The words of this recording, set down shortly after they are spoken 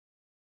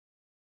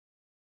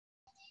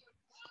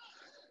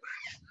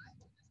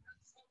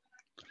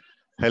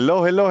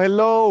Hello, hello,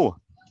 hello.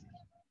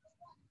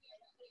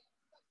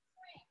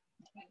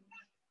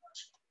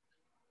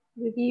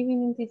 Good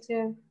evening,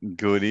 teacher.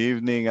 Good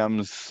evening.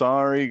 I'm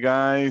sorry,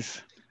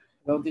 guys.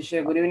 Hello,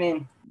 teacher. Good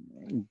evening.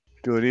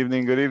 Good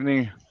evening, good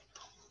evening.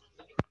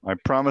 I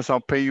promise I'll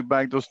pay you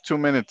back those 2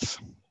 minutes.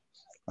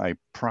 I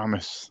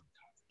promise.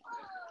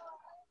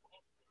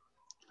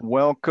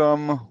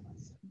 Welcome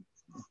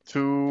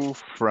to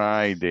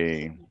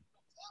Friday.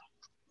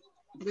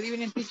 Good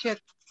evening, teacher.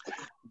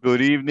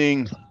 Good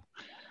evening.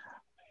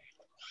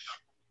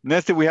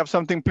 Nesty, we have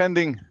something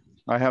pending.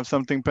 I have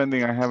something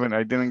pending.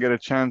 I didn't get a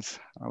chance.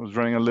 I was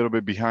running a little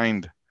bit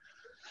behind.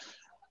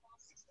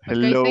 Okay,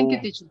 Hello. thank you,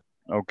 teacher.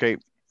 Okay.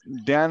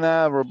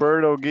 Diana,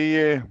 Roberto,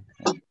 Guille,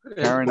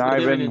 Karen, Good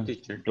Ivan, evening,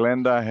 teacher.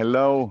 Glenda,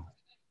 hello.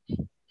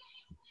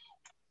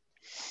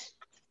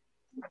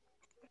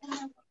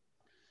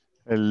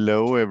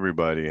 Hello,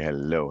 everybody.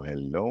 Hello,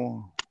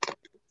 hello.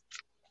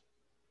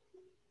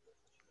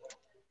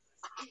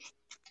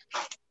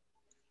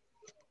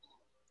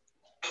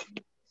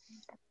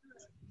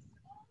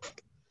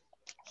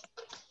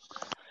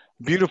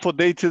 Beautiful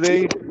day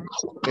today.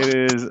 It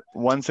is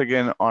once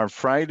again our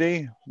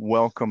Friday.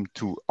 Welcome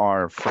to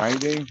our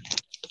Friday.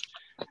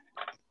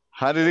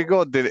 How did it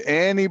go? Did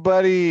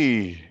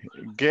anybody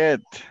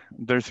get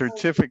their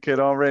certificate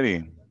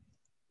already?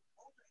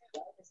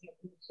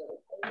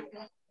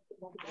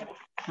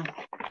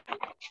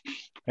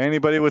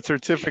 Anybody with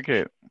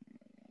certificate?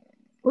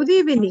 Good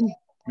evening.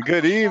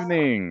 Good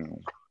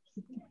evening.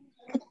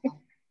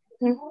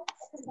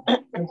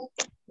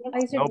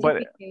 I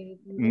Nobody,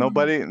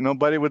 certificate.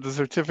 nobody with the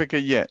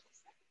certificate yet.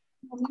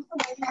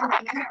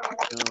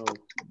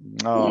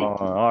 Oh,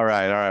 all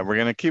right. We're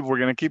gonna keep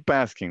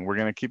asking. We're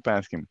gonna keep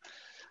asking.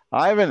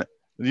 Ivan,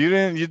 you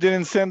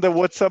didn't send a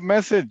WhatsApp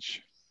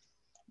message.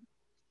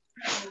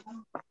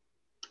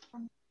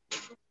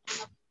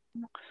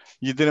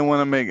 You didn't want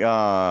to make.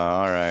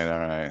 All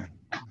right.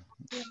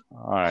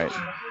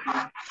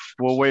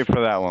 We'll wait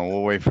for that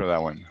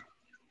one.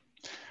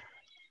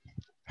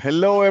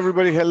 Hello,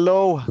 everybody.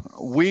 Hello.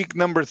 Week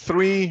number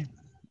 3.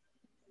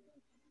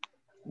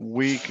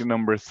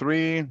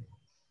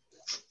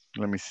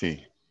 Let me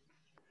see.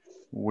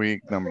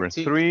 Week number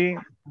 3,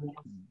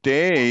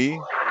 day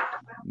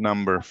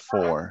number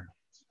 4.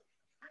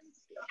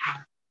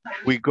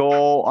 We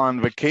go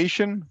on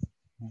vacation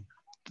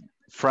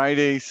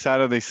Friday,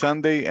 Saturday,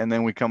 Sunday, and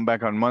then we come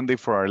back on Monday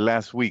for our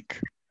last week.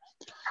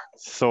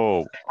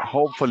 So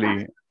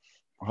hopefully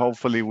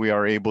we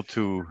are able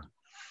to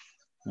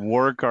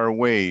work our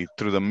way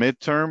through the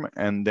midterm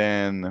and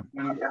then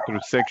through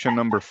section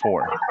number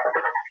 4.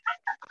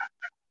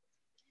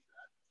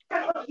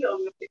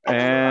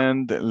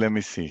 And let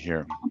me see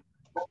here.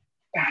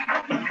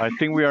 I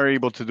think we are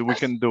able to we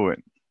can do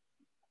it.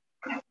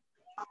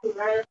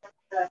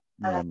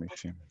 Let me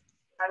see.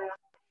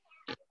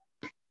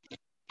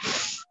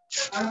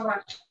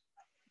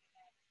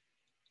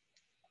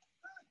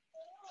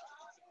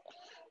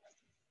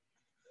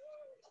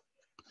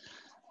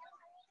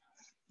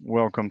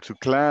 Welcome to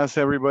class,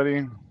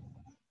 everybody.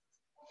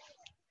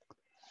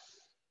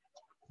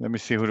 Let me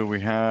see, who do we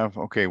have?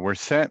 Okay, we're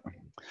set.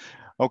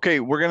 Okay,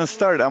 we're gonna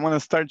start. I'm gonna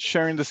start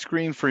sharing the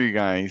screen for you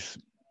guys.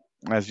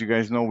 As you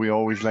guys know, we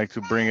always like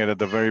to bring it at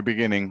the very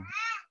beginning.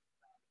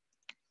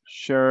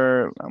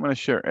 I'm gonna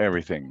share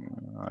everything.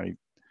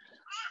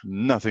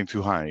 Nothing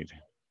to hide.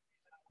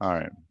 All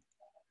right.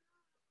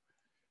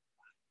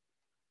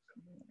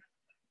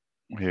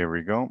 Here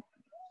we go.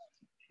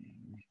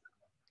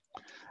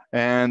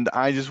 And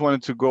I just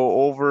wanted to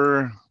go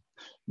over,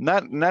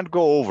 not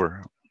go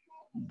over,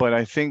 but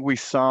I think we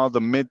saw the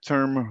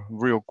midterm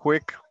real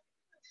quick.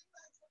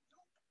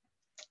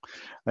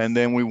 And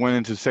then we went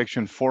into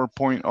section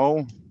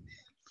 4.0.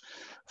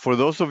 For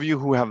those of you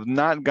who have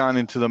not gone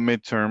into the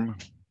midterm,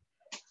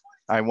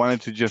 I wanted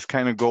to just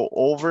kind of go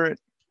over it,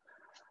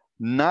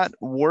 not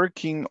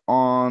working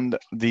on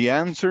the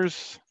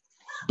answers,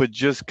 but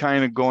just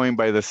kind of going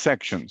by the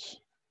sections.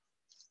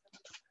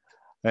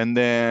 And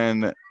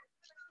then,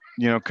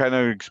 kind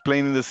of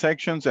explaining the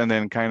sections and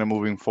then kind of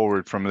moving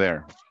forward from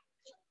there.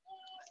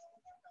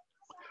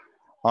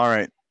 All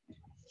right.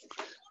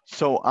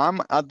 So I'm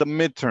at the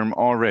midterm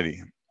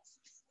already.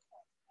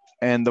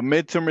 And the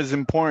midterm is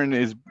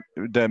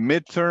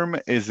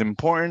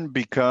important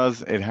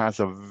because it has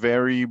a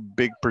very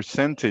big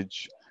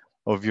percentage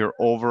of your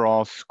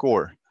overall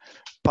score.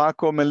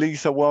 Paco,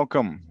 Melissa,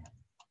 welcome.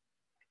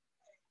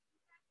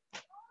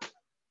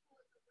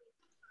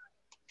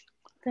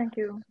 Thank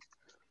you.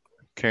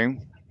 Okay.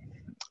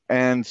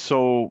 And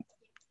so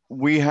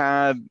we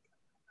had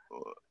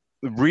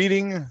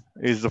reading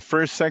is the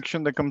first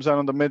section that comes out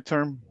on the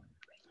midterm.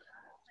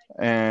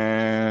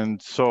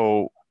 And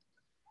so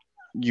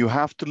you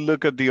have to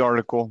look at the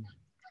article,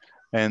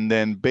 and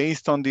then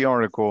based on the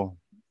article,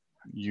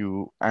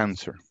 you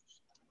answer.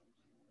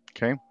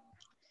 Okay.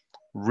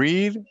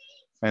 Read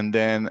and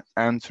then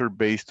answer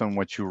based on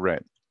what you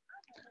read.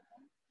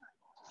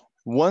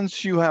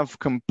 Once you have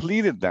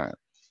completed that,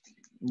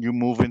 you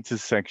move into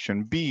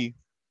section B.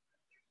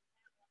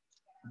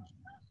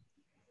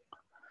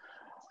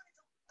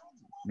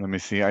 Let me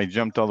see. I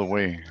jumped all the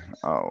way.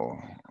 Oh,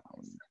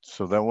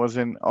 so that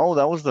wasn't. Oh,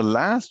 that was the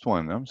last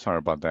one. I'm sorry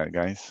about that,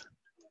 guys.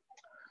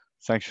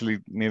 It's actually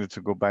needed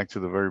to go back to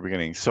the very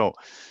beginning. So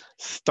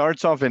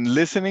starts off in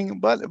listening,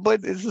 but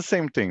it's the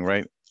same thing,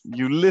 right?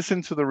 You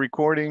listen to the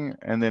recording,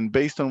 and then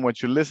based on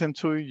what you listen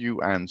to,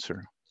 you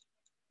answer.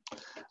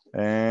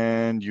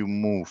 And you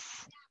move.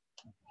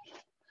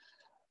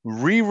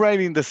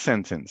 Rewriting the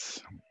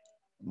sentence.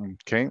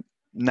 Okay.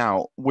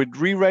 Now, with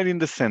rewriting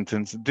the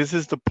sentence, this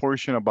is the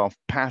portion about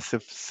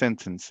passive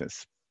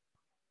sentences.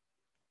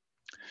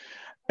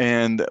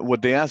 And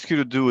what they ask you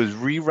to do is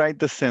rewrite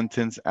the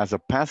sentence as a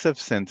passive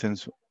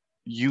sentence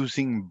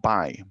using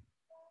by.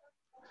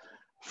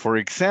 For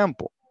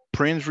example,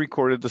 Prince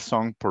recorded the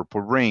song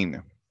Purple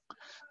Rain.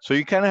 So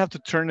you kind of have to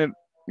turn it,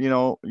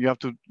 you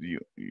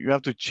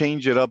have to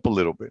change it up a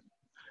little bit.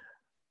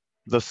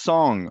 The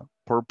song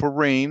Purple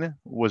Rain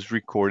was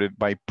recorded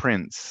by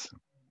Prince.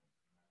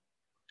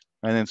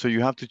 And then so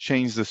you have to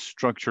change the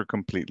structure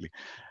completely.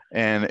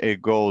 And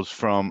it goes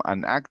from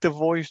an active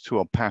voice to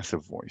a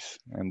passive voice.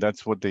 And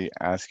that's what they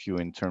ask you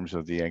in terms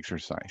of the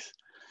exercise.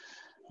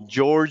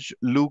 George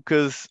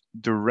Lucas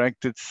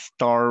directed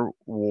Star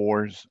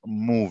Wars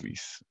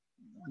movies.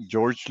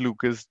 George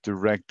Lucas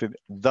directed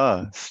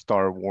the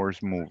Star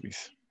Wars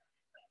movies.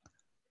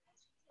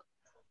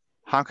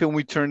 How can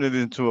we turn it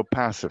into a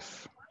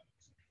passive?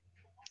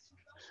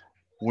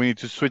 We need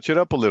to switch it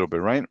up a little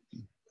bit, right?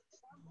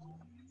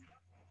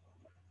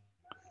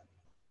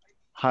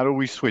 How do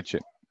we switch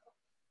it?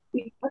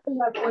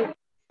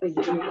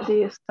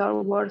 The Star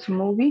Wars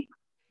movie.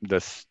 The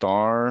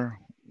Star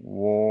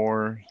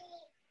Wars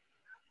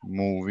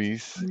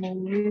movies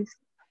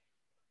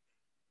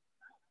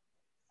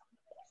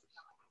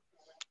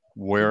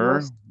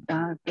were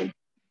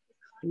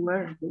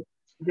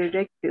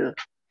directed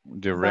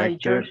by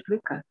George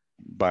Lucas.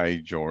 By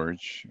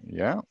George,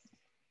 yeah.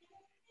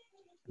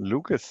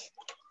 Lucas.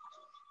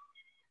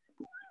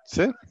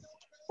 That's it.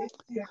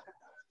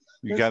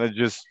 You gotta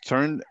just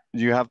turn,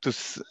 you have to,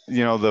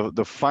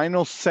 the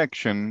final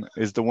section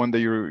is the one that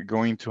you're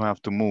going to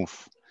have to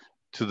move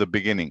to the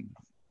beginning.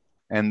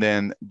 And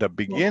then the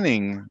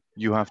beginning,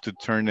 you have to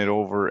turn it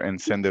over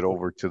and send it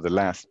over to the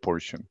last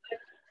portion.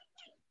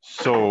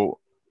 So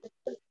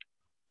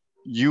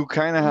you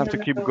kind of have to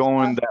keep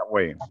going that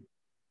way.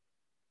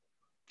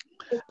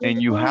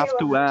 And you have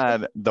to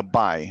add the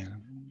by.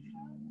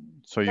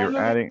 So you're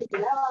adding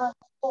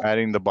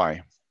the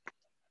by.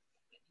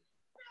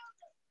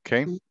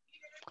 Okay.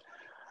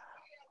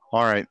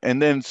 All right. And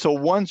then, so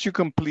once you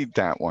complete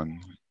that one,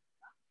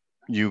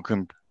 you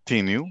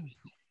continue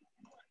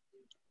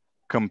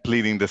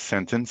completing the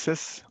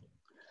sentences.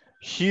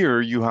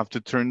 Here, you have to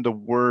turn the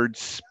word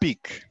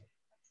speak.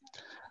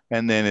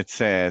 And then it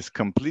says,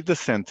 complete the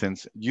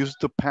sentence, use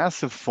the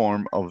passive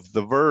form of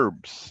the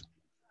verbs,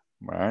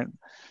 right?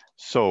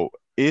 So,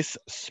 is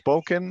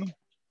spoken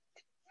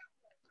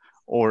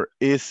or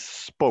is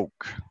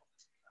spoke.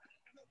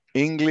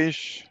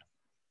 English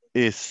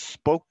is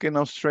spoken in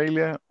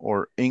Australia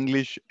or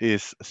English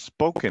is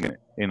spoken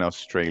in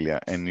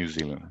Australia and New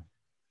Zealand.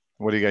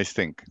 What do you guys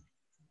think?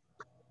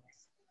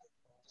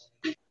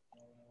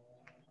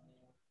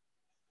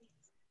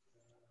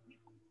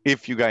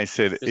 If you guys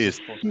said is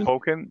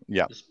spoken,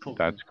 yeah,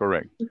 that's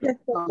correct.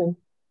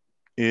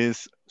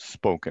 Is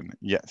spoken,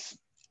 yes.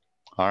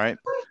 All right.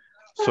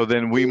 So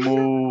then we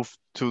move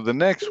to the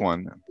next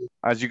one.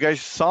 As you guys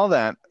saw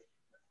that,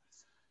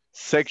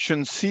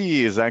 section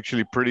C is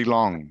actually pretty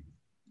long.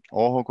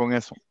 Ojo con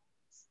eso.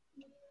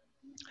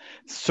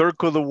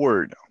 Circle the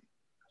word.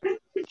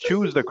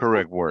 Choose the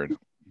correct word.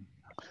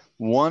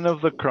 One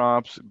of the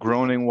crops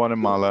grown in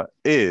Guatemala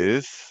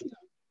is,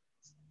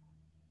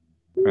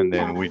 and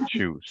then we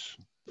choose.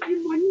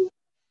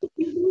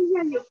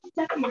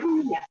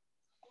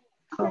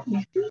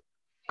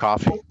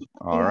 Coffee.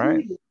 All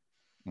right.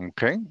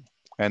 Okay.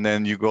 And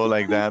then you go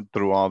like that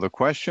through all the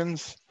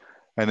questions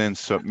and then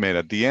submit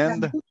at the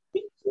end.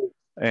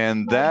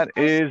 And that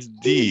is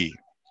D.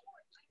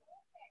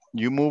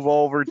 You move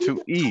over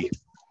to E,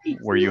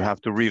 where you have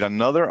to read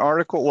another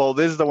article. Well,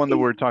 this is the one that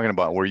we're talking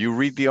about, where you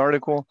read the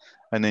article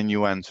and then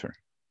you answer.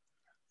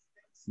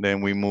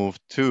 Then we move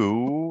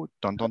to,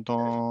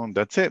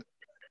 that's it.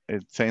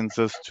 It sends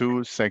us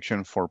to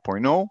section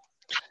 4.0.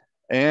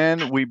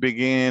 And we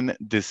begin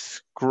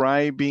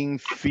describing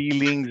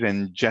feelings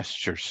and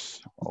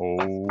gestures.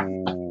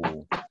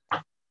 Oh,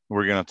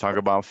 we're gonna talk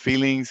about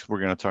feelings. We're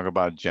gonna talk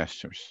about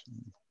gestures.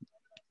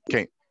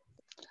 Okay,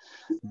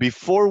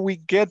 before we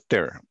get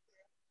there,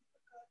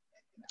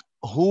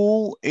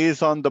 who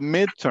is on the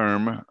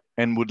midterm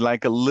and would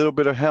like a little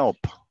bit of help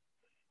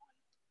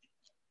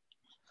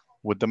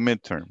with the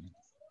midterm?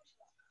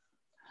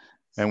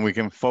 And we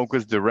can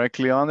focus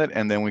directly on it,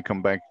 and then we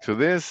come back to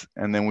this,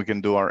 and then we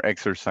can do our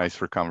exercise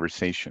for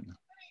conversation.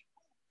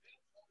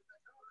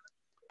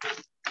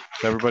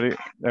 Everybody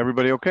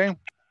okay?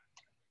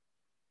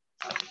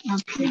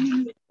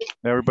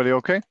 Everybody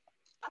okay?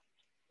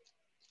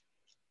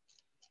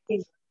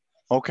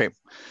 Okay.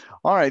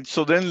 All right,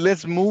 so then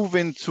let's move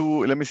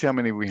into, let me see how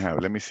many we have.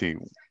 Let me see.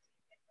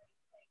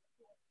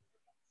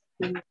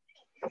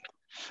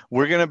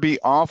 We're going to be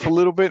off a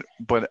little bit,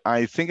 but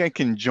I think I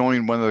can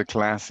join one of the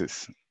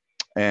classes.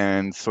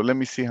 And so let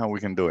me see how we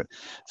can do it.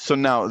 So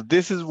now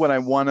this is what I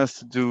want us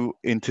to do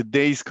in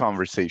today's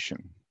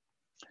conversation.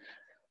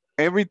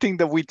 Everything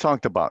that we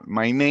talked about,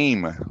 my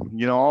name,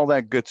 you know, all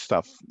that good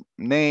stuff.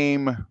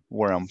 Name,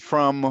 where I'm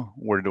from,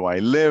 where do I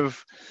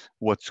live,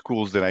 what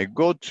schools did I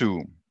go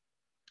to,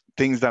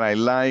 things that I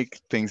like,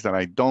 things that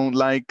I don't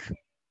like,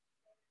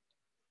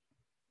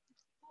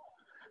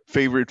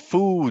 favorite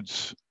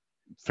foods,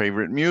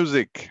 favorite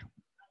music.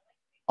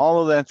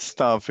 All of that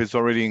stuff is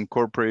already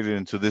incorporated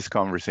into this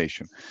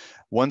conversation.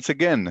 Once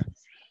again,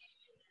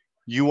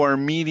 you are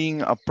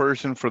meeting a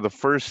person for the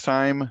first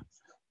time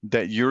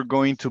that you're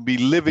going to be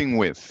living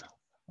with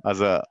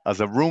as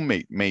a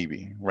roommate,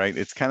 maybe, right?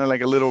 It's kind of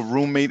like a little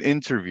roommate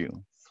interview,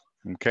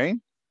 okay?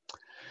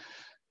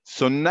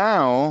 So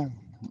now,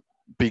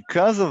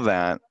 because of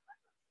that,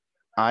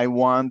 I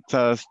want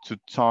us to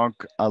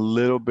talk a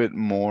little bit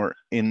more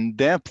in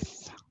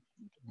depth,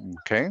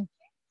 okay?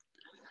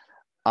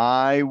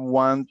 I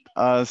want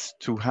us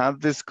to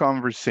have this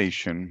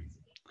conversation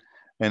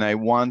and I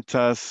want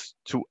us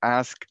to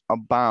ask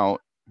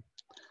about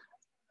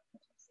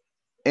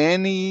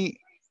any,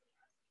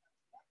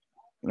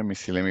 let me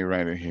see, let me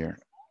write it here.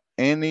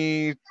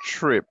 Any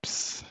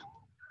trips.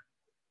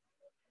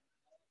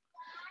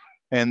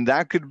 And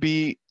that could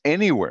be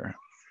anywhere.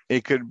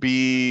 It could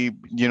be,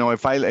 you know,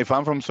 if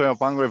I'm from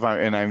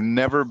Soyapango, and I've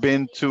never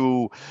been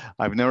to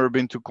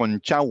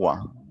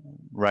Conchagua,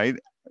 right?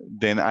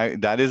 Then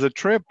that is a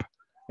trip,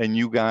 and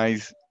you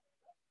guys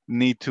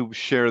need to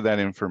share that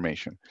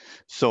information.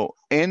 So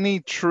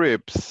any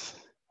trips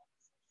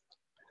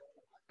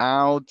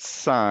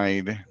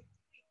outside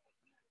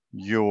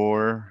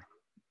your,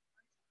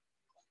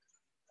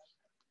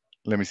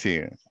 let me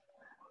see.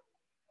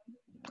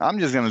 I'm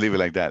just gonna leave it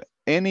like that.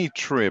 Any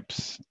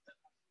trips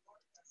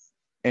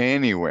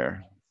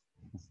anywhere,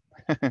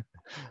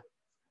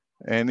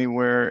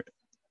 anywhere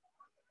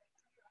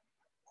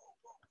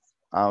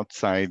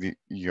outside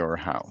your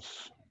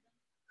house.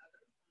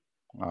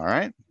 All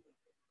right.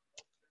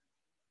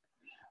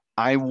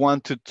 I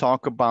want to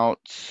talk about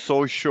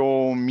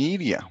social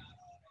media.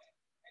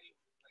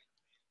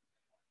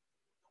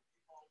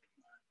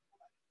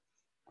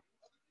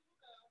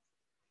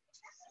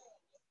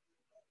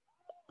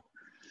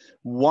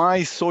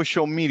 Why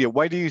social media?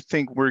 Why do you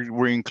think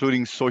we're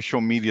including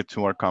social media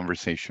to our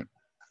conversation?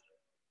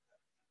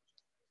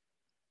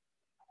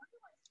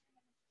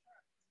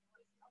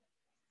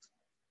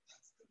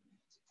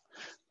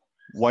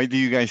 Why do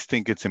you guys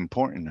think it's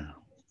important?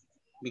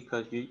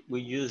 Because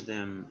we use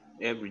them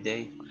every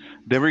day.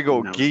 There we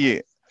go,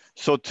 Guille.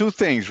 So two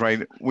things,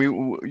 right?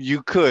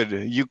 You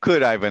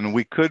could, Ivan,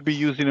 we could be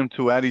using them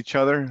to add each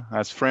other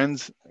as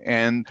friends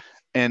and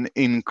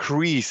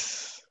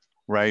increase,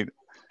 right?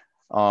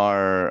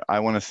 I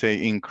want to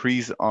say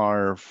increase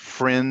our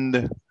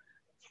friend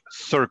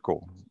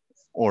circle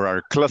or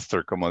our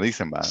cluster, como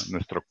dicen,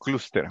 nuestro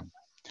clúster.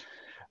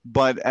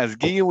 But as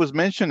Guille was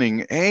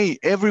mentioning, hey,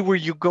 everywhere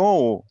you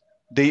go,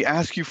 they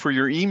ask you for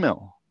your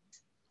email.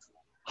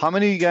 How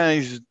many of you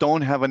guys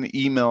don't have an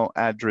email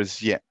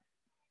address yet?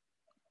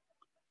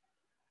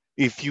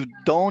 If you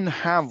don't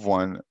have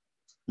one,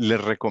 les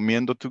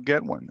recomiendo to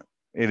get one.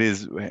 It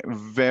is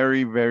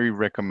very, very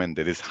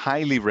recommended. It's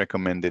highly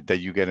recommended that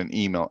you get an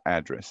email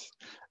address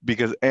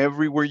because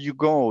everywhere you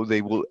go,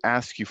 they will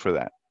ask you for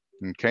that,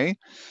 okay?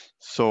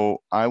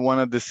 So I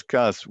wanna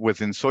discuss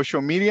within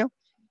social media,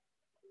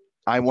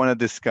 I wanna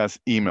discuss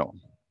email.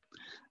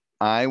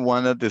 I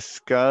wanna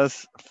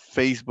discuss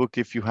Facebook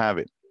if you have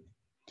it.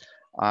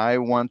 I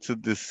want to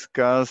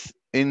discuss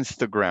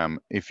Instagram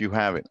if you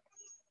have it.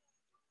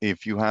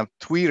 If you have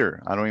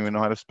Twitter, I don't even know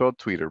how to spell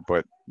Twitter,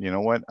 but you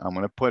know what? I'm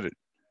gonna put it.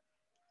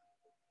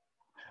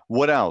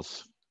 What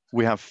else?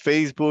 We have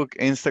Facebook,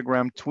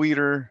 Instagram,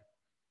 Twitter.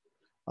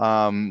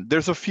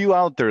 There's a few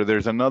out there.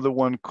 There's another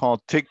one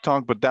called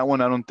TikTok, but that one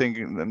I don't think,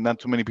 not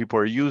too many people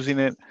are using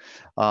it.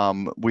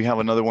 We have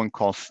another one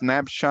called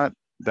Snapchat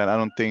that I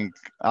don't think,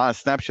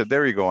 Snapchat,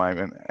 there you go,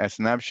 Ivan, a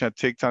Snapchat,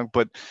 TikTok,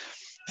 but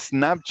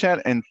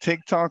Snapchat and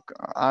TikTok,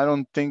 I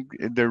don't think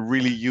they're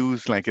really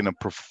used like in a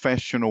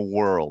professional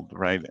world,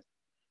 right?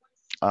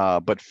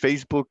 But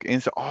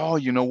Facebook, oh,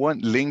 you know what?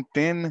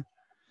 LinkedIn.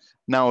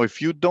 Now,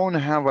 if you don't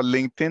have a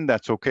LinkedIn,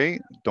 that's okay.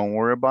 Don't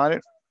worry about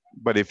it.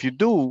 But if you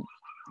do,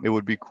 it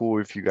would be cool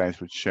if you guys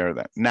would share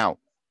that. Now,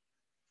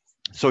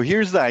 so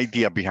here's the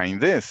idea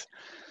behind this.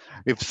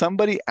 If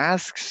somebody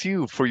asks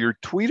you for your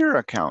Twitter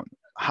account,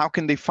 how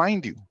can they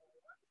find you?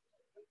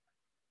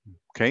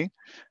 Okay.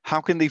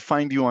 How can they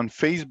find you on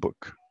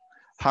Facebook?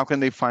 How can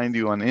they find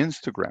you on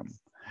Instagram?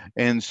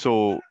 And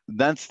so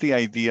that's the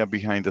idea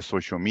behind the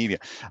social media.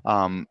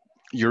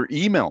 Your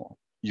email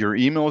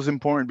is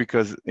important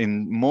because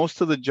in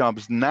most of the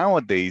jobs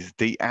nowadays,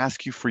 they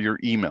ask you for your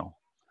email.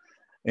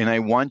 And I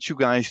want you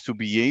guys to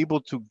be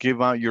able to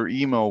give out your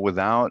email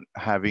without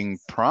having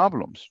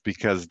problems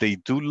because they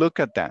do look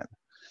at that.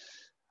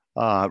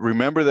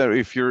 Remember that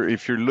if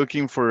you're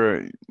looking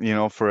for,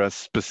 for a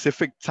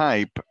specific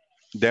type,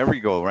 There we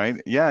go, right?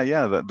 Yeah,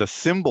 yeah, the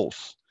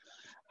symbols.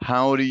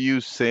 How do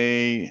you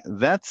say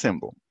that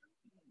symbol?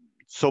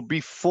 So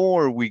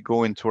before we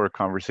go into our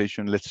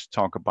conversation, let's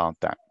talk about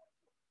that,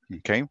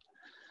 okay?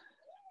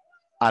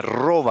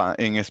 Arroba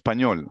en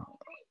español,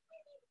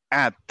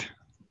 at.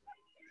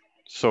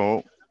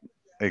 So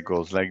it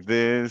goes like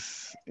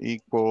this,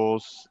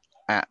 equals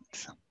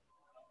at.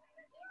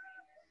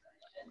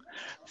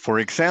 For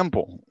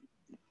example,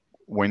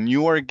 when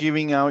you are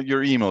giving out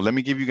your email, let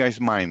me give you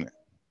guys mine.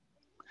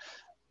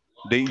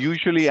 They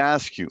usually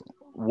ask you,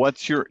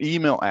 what's your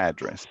email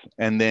address?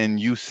 And then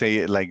you say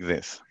it like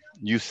this.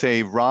 You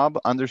say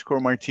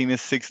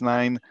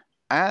Rob_Martinez69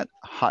 at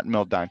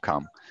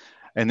hotmail.com.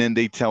 And then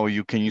they tell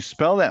you, can you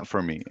spell that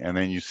for me? And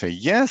then you say,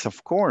 yes,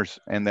 of course.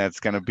 And that's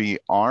going to be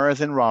R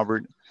as in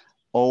Robert,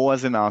 O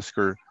as in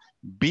Oscar,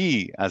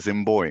 B as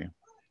in boy,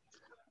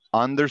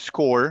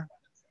 underscore,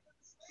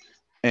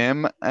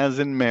 M as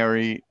in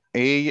Mary,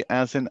 A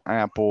as in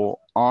Apple,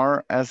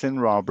 R as in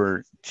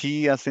Robert,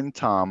 T as in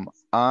Tom,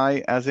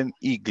 I as in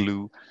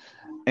Igloo,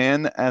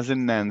 N as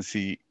in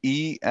Nancy,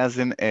 E as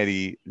in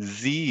Eddie,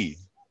 Z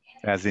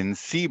as in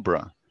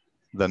zebra,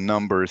 the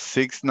number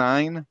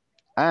 69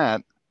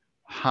 at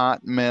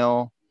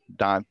hotmail.com.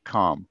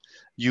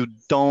 You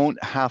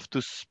don't have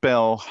to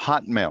spell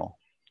Hotmail.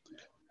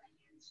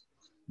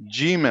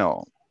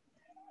 Gmail,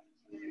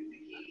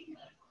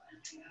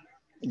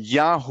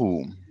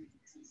 Yahoo,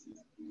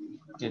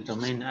 The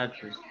domain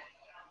address.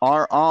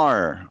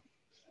 RR,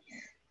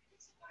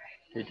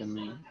 The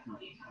domain.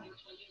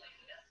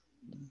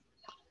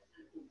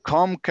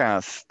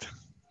 Comcast.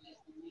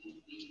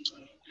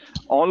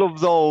 All of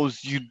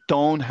those you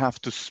don't have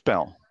to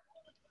spell.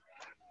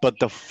 But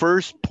the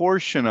first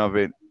portion of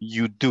it,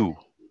 you do.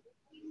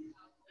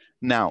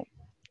 Now,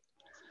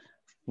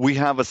 we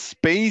have a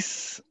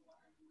space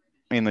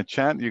in the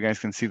chat. You guys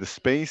can see the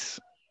space.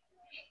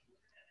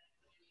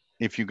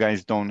 If you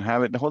guys don't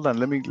have it, hold on,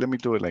 let me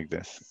do it like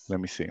this. Let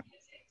me see.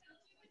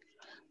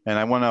 And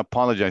I want to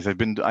apologize. I've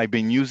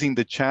been using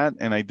the chat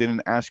and I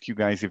didn't ask you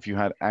guys if you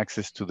had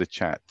access to the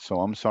chat. So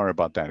I'm sorry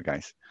about that,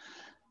 guys.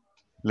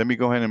 Let me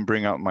go ahead and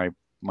bring out my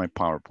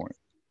PowerPoint.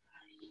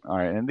 All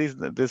right, and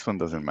this one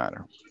doesn't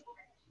matter.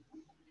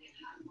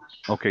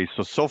 Okay,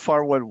 so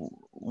far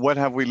what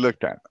have we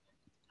looked at?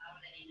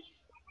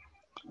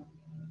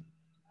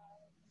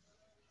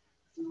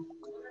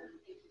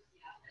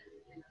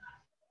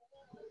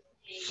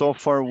 So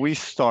far we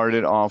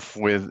started off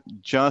with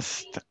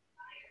just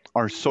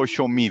our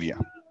social media,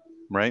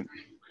 right?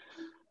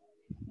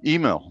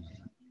 Email,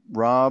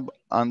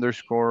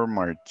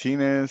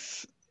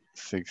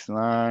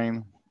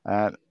 Rob_Martinez69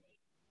 at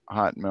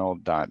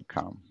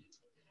hotmail.com.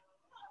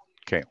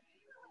 Okay.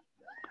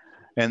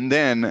 And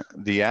then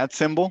the at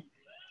symbol.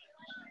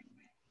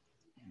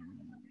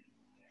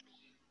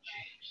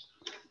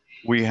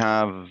 We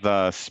have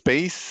the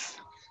space.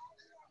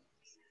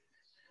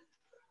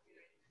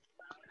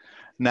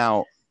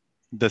 Now,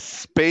 the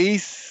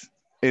space,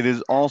 it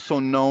is also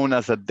known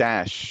as a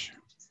dash.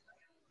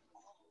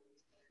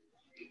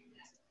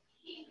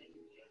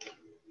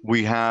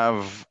 We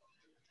have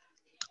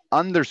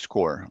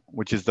underscore,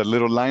 which is the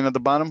little line at the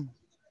bottom.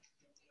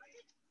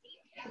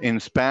 In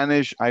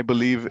Spanish, I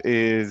believe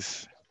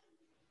is,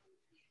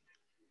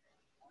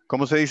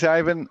 ¿cómo se dice,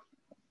 Ivan?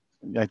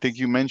 I think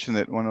you mentioned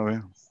it one over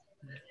here.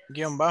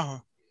 Guión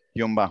bajo.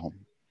 Guión bajo.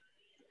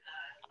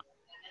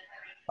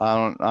 I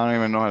don't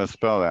even know how to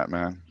spell that,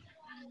 man.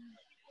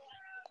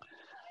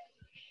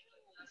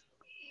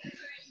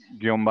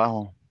 Guión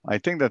bajo. I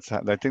think that's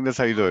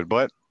how you do it,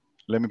 but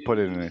let me put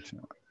it in it.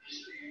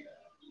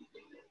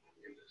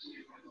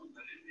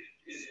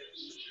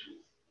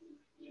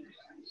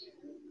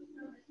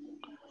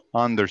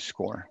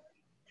 Underscore.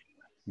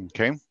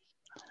 Okay.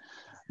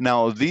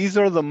 Now these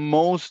are the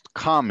most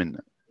common.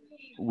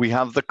 We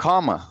have the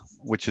comma,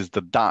 which is the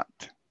dot.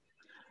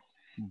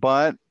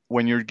 But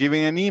when you're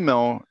giving an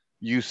email,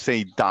 you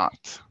say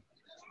dot.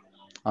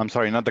 I'm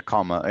sorry, not the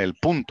comma, el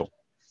punto,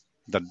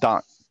 the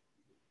dot.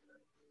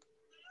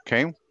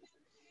 Okay.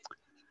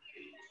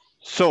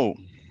 So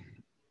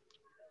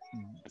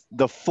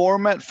the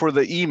format for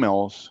the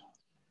emails,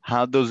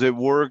 how does it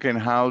work and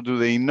how do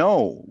they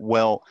know?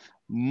 Well,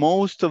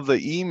 most of the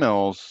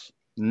emails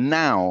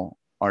now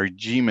are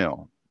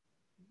Gmail.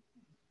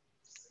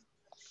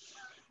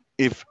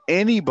 If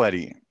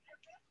anybody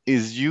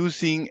is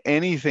using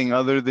anything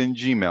other than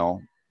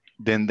Gmail,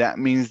 then that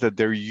means that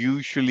they're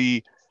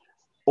usually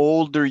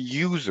older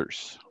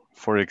users.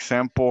 For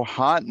example,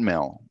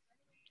 Hotmail.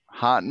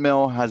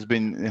 Hotmail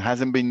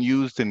hasn't been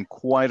used in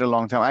quite a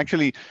long time.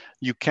 Actually,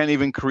 you can't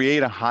even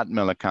create a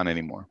Hotmail account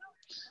anymore.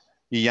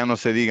 Y ya no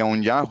se diga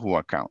un Yahoo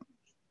account.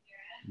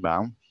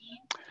 ¿Va?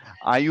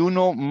 Hay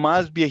uno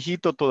más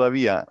viejito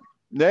todavía.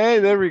 Hey,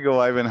 there we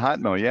go, Ivan.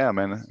 Hotmail. Yeah,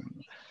 man.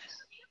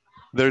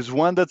 There's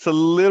one that's a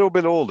little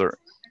bit older.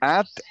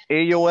 At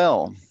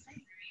AOL.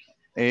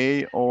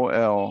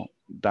 AOL.com.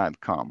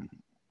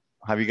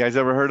 Have you guys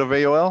ever heard of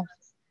AOL?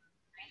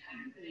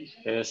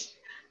 Yes.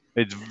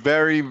 It's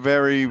very,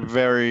 very,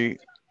 very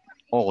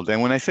old.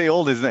 And when I say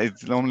old,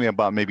 it's only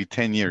about maybe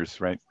 10 years,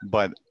 right?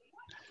 But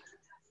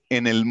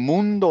en el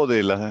mundo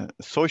de la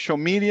social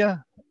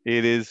media,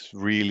 it is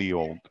really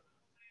old.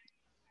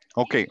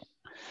 Okay,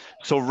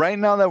 so right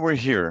now that we're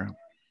here,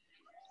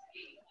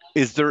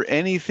 is there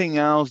anything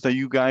else that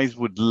you guys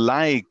would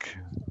like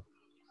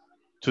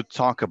to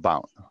talk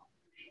about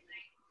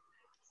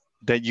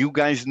that you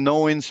guys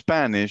know in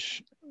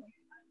Spanish,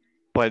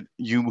 but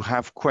you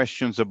have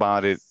questions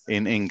about it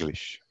in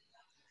English?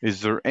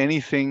 Is there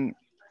anything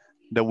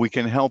that we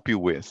can help you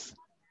with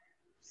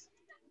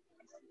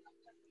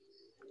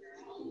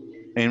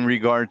in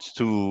regards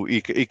to,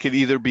 it could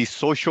either be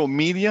social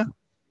media,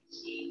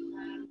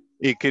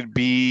 it could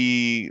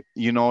be,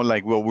 you know,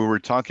 like what we were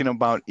talking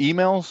about,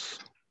 emails,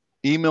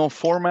 email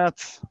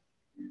formats,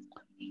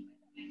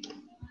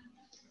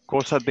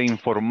 cosas de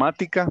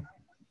informática.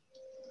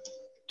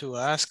 To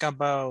ask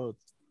about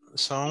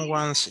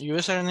someone's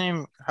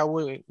username, how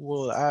we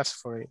will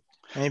ask for it?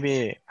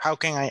 Maybe how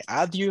can I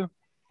add you?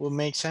 Will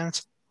make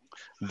sense.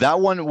 That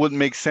one would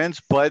make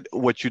sense, but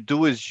what you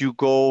do is you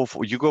go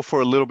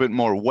for a little bit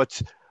more.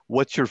 What's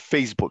your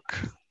Facebook?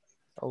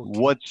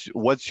 Okay.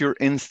 What's your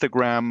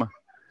Instagram?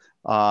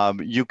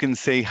 You can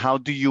say, how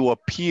do you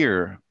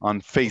appear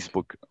on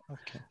Facebook?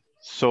 Okay.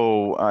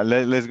 So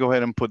let's go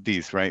ahead and put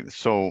these, right?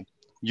 So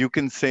you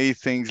can say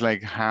things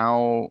like,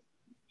 how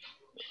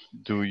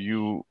do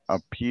you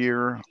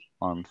appear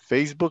on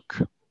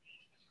Facebook?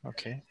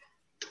 Okay.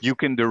 You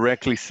can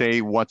directly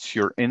say, what's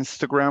your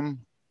Instagram?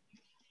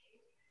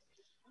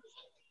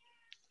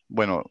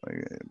 Bueno,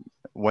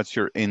 what's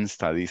your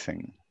Insta,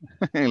 dicen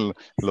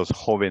los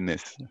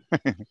jóvenes.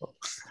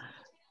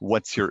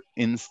 What's your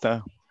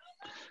Insta?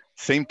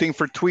 Same thing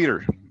for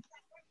Twitter.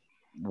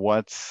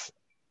 What's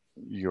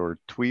your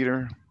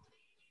Twitter?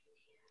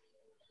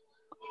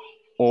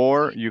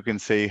 Or you can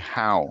say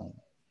how.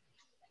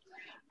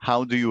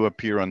 How do you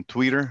appear on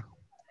Twitter?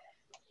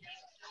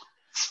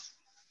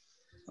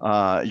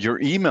 Your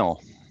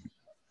email.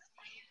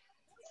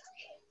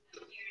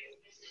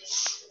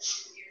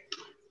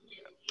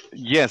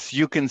 Yes,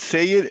 you can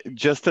say it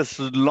just as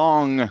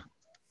long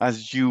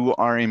as you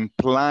are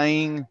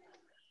implying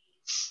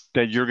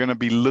that you're going to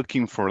be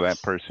looking for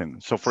that person.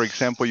 So for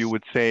example, you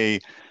would say,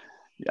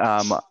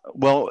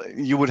 well,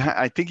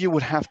 I think you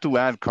would have to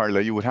add, Carla,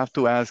 you would have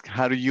to ask,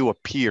 how do you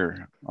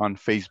appear on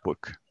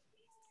Facebook?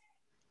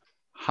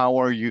 How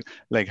are you,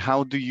 like,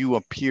 how do you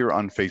appear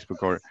on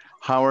Facebook? Or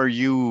how are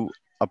you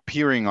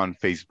appearing on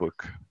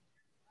Facebook?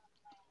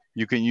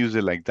 You can use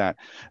it like that.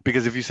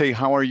 Because if you say,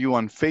 how are you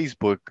on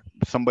Facebook?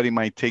 Somebody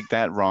might take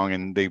that wrong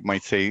and they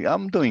might say,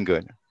 I'm doing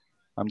good.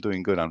 I'm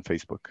doing good on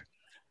Facebook.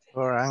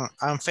 Or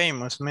I'm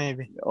famous,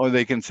 maybe. Or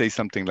they can say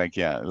something like,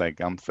 yeah, like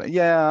I'm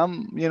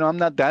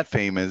not that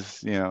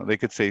famous. You know, they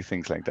could say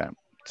things like that.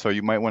 So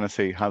you might want to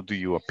say, how do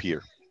you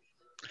appear?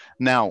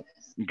 Now,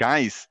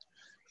 guys,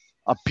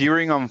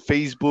 appearing on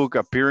Facebook,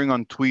 appearing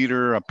on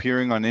Twitter,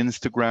 appearing on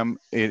Instagram,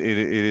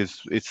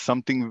 it's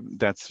something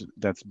that's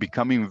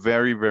becoming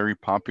very, very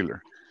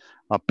popular.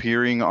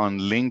 Appearing on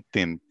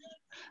LinkedIn.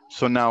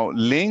 So now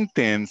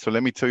LinkedIn, so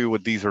let me tell you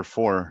what these are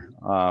for,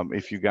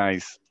 if you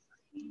guys.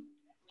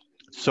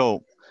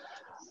 So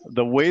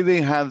the way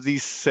they have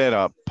these set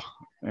up,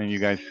 and you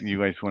guys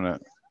want to,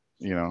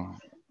 you know,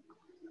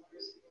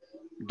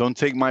 don't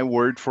take my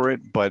word for it,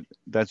 but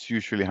that's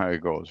usually how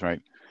it goes,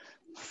 right?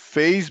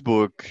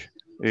 Facebook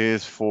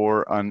is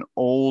for an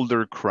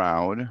older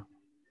crowd.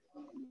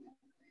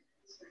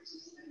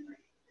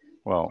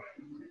 Well,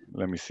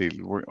 let me see.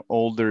 We're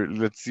older.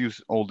 Let's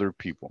use older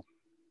people.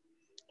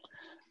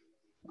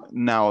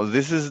 Now,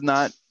 this is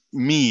not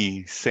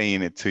me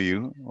saying it to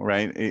you,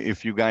 right?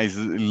 If you guys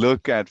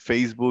look at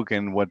Facebook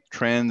and what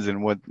trends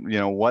and what,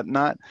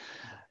 whatnot,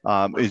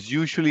 is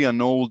usually an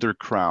older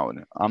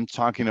crowd. I'm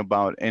talking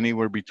about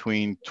anywhere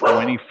between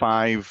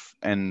 25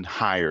 and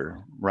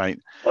higher, right?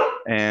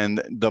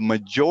 And the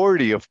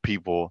majority of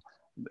people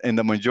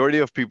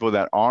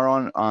that are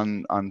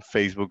on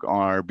Facebook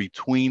are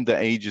between the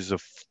ages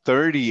of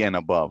 30 and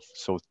above.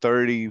 So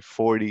 30,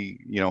 40,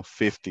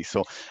 50.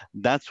 So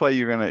that's why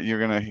you're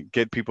gonna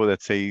get people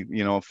that say,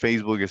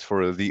 Facebook is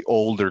for the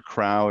older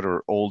crowd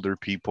or older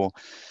people.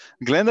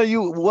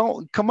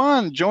 Glenda, come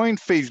on, join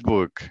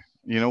Facebook.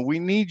 We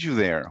need you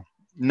there.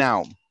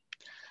 Now,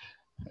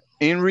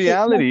 in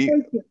reality,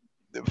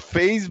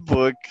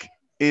 Facebook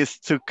is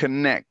to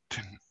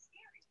connect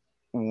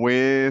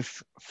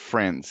with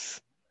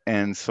friends.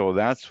 And so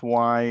that's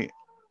why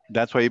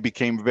it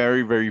became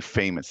very, very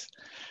famous,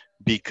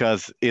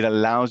 because it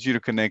allows you to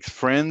connect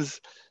friends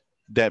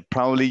that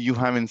probably you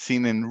haven't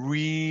seen in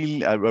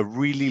a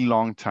really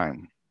long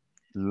time.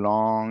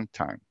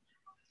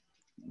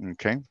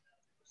 Okay.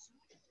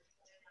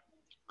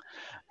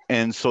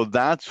 And so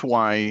that's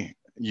why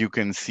you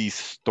can see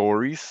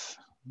stories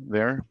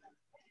there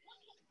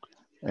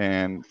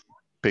and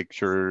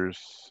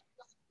pictures.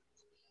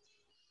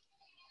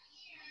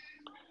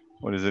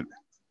 What is it?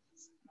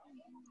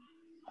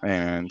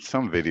 And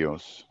some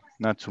videos,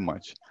 not too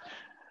much.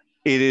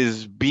 It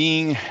is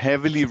being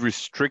heavily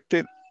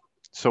restricted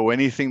So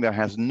anything that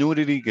has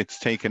nudity gets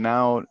taken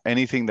out.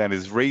 Anything that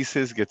is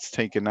racist gets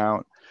taken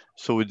out.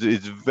 So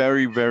it's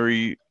very,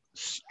 very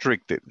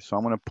stricted. So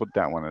I'm going to put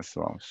that one as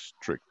well,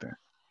 stricted.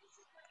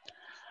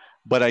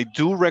 But I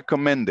do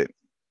recommend it.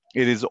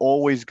 It is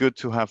always good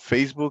to have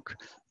Facebook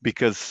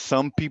because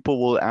some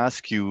people will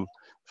ask you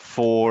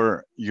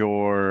for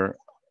your,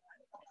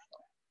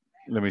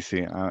 let me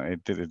see,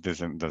 it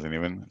doesn't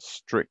even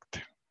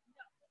strict.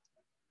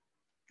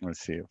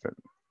 Let's see if it,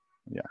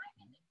 yeah.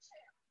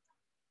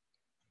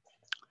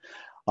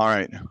 All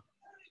right.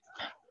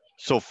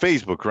 So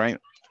Facebook, right?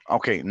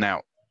 Okay,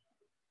 now,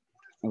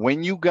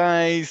 when you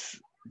guys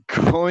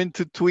go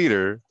into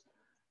Twitter,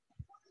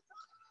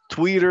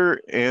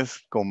 Twitter es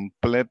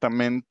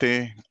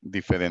completamente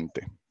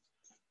diferente.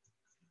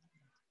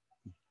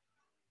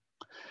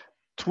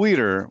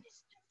 Twitter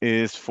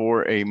is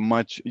for a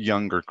much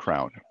younger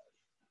crowd.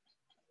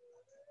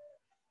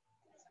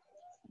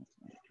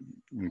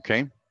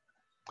 Okay.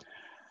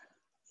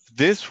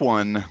 This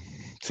one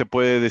se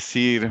puede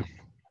decir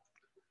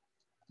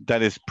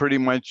that is pretty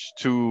much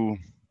to,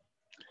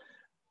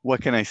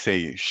 what can I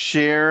say?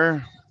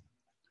 Share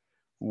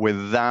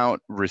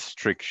without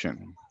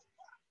restriction.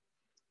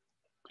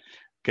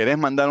 ¿Querés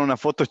mandar una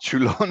foto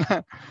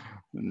chulona?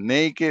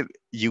 Naked,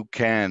 you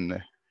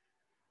can.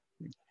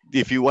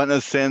 If you want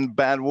to send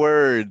bad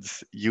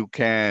words, you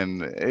can.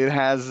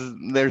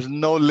 There's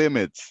no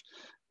limits.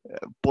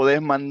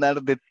 Podés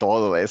mandar de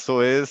todo.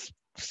 Eso es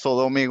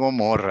Sodoma y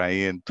Gomorra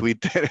ahí en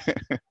Twitter.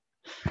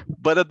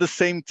 But at the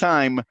same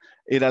time,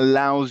 it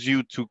allows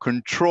you to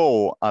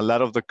control a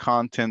lot of the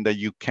content that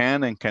you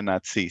can and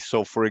cannot see.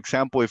 So for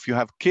example, if you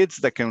have kids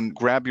that can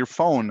grab your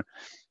phone,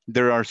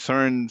 there are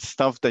certain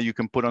stuff that you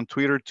can put on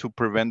Twitter to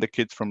prevent the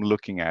kids from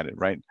looking at it,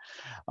 right?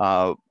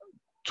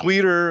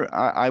 Twitter,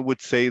 I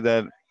would say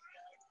that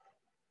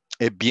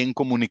es bien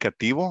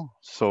comunicativo.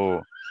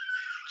 So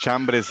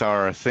chambres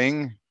are a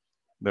thing.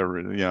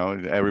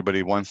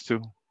 Everybody wants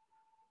to.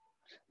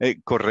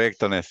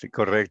 Correcto, Nesty,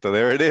 correcto.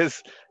 There it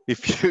is.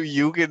 If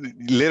you can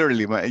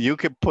literally, you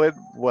can put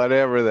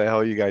whatever the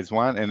hell you guys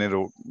want and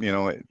it'll,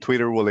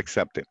 Twitter will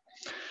accept it.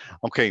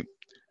 Okay.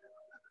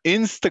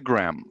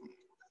 Instagram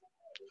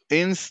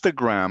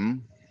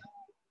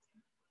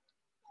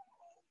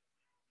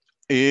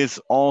is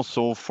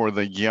also for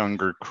the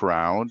younger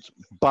crowd,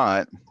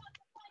 but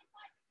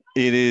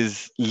it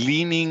is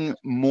leaning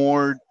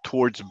more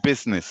towards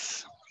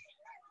business.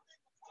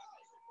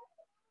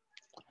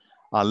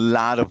 A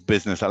lot of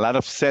business, a lot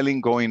of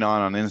selling going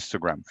on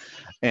Instagram.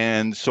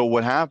 And so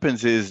what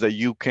happens is that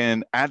you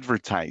can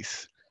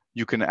advertise.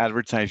 You can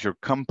advertise your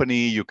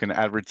company, you can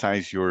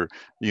advertise your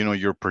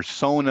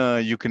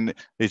persona,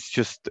 it's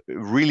just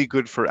really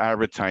good for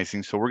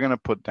advertising. So we're going to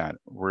put that,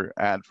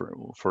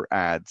 for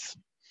ads.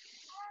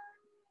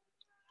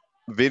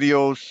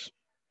 Videos,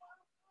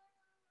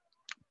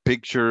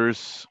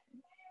 pictures.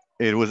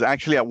 It was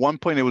actually at one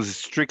point, it was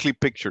strictly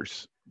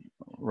pictures,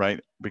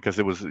 right? Because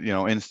it was,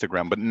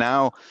 Instagram, but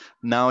now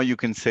you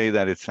can say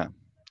that it's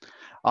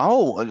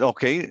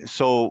okay.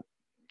 So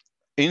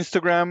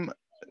Instagram,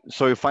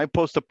 so if I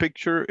post a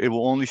picture, it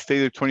will only stay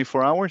there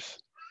 24 hours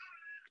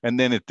and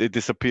then it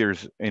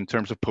disappears in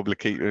terms of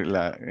publication,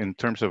 in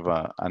terms of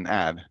an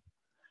ad.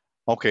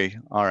 Okay.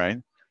 All right.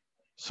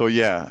 So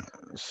yeah,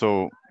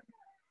 so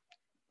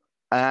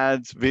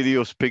ads,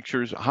 videos,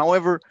 pictures.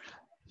 However,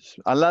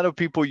 a lot of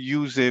people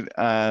use it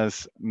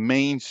as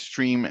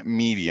mainstream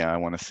media, I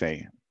want to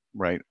say,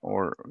 right?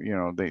 Or,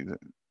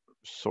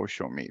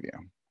 social media.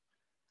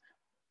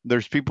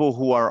 There's people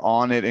who are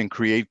on it and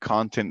create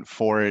content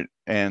for it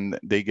and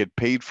they get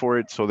paid for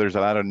it. So there's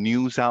a lot of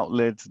news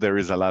outlets. There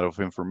is a lot of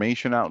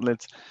information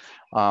outlets.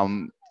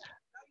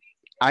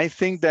 I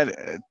think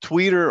that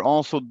Twitter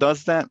also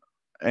does that.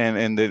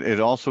 And it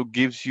also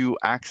gives you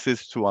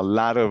access to a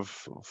lot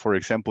of, for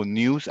example,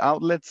 news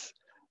outlets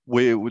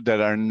that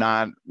are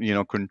not,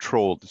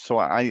 controlled. So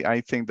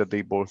I think that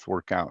they both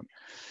work out.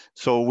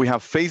 So we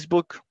have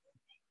Facebook.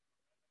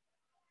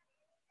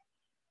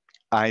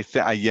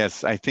 Yes,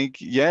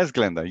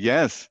 Glenda.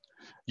 Yes,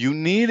 you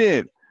need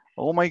it.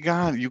 Oh my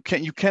God, you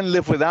can't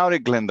live without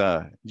it,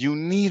 Glenda. You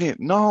need it.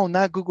 No,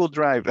 not Google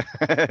Drive.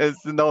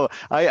 No,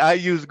 I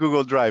use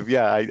Google Drive.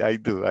 Yeah, I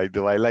do.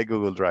 I like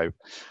Google Drive.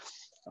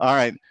 All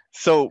right.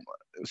 So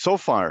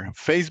far,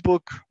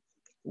 Facebook,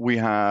 we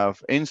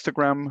have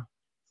Instagram,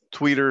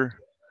 Twitter,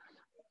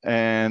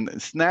 and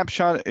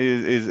Snapchat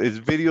is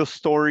video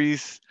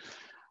stories.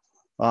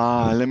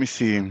 Let me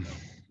see.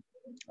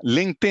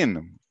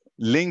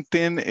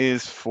 LinkedIn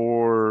is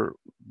for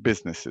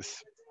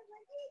businesses.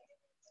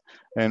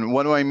 And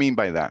what do I mean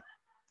by that?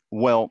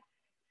 Well,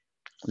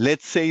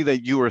 let's say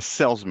that you're a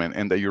salesman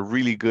and that you're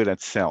really good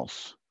at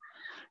sales.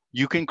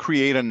 You can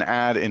create an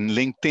ad in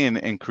LinkedIn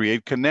and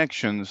create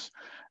connections.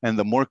 And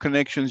the more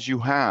connections you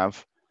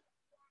have,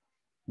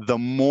 the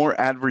more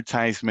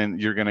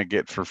advertisement you're going to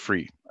get for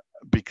free,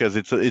 because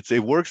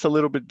it works a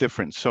little bit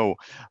different. So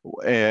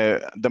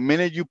the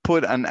minute you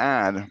put an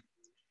ad,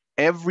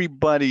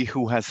 everybody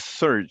who has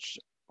searched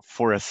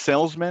for a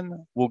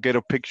salesman will get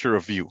a picture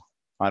of you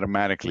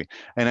automatically.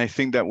 And I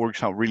think that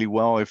works out really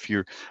well if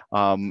you're,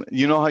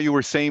 you know how you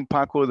were saying,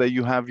 Paco, that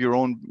you have your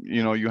own,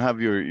 you know, you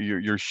have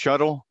your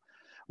shuttle.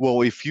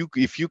 Well, if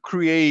you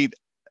create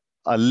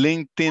a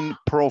LinkedIn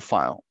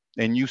profile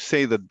and you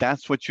say that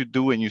that's what you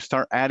do and you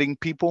start adding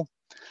people,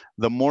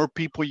 the more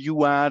people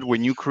you add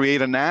when you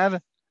create an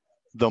ad,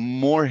 the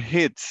more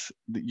hits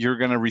you're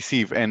gonna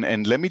receive.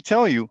 And let me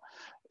tell you,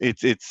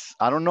 it's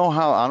I don't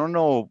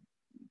know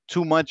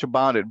too much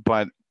about it,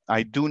 but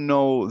I do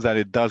know that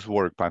it does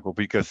work, Paco,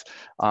 because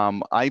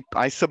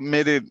I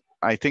submitted,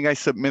 I think I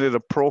submitted a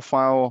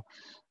profile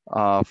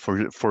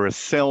for a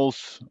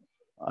sales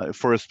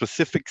for a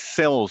specific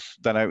sales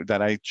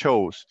that I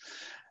chose,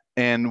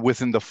 and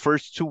within the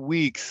first 2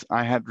 weeks,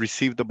 I had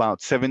received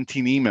about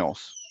 17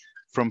 emails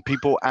from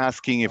people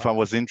asking if I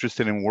was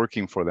interested in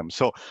working for them.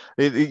 So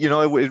you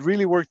know, it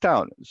really worked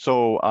out.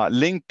 So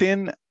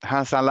LinkedIn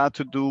has a lot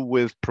to do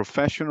with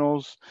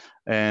professionals,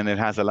 and it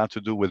has a lot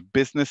to do with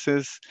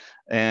businesses,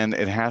 and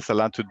it has a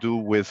lot to do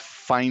with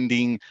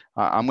finding,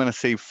 I'm going to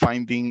say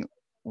finding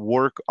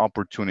work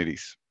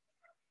opportunities.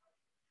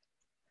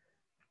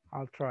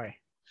 I'll try.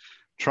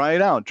 Try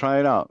it out,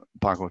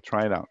 Paco,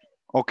 try it out.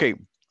 Okay,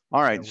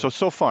 all right,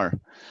 so far.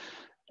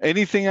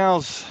 Anything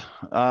else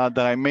that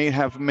I may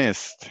have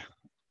missed?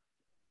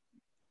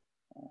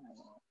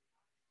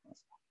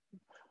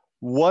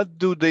 What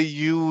do they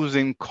use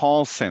in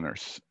call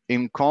centers?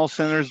 In call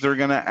centers, they're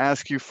gonna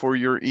ask you for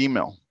your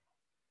email.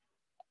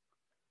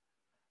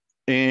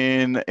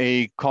 In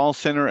a call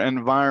center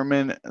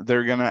environment,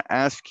 they're gonna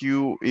ask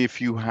you if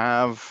you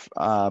have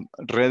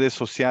redes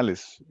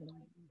sociales.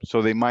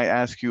 So they might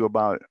ask you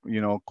about,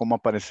 you know, cómo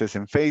apareces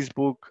en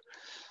Facebook,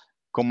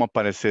 cómo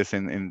apareces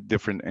in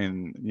different,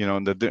 you know,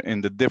 in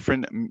the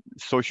different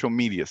social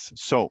medias.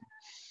 So,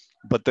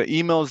 but the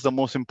email is the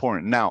most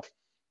important. Now,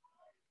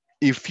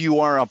 if you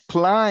are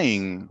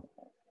applying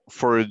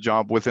for a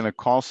job within a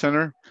call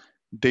center,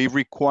 they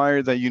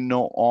require that you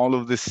know all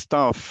of this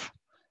stuff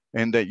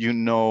and that you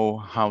know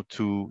how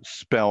to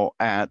spell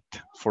at,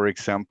 for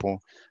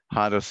example,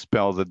 how to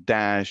spell the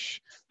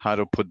dash, how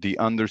to put the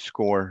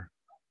underscore,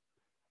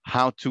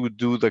 how to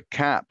do the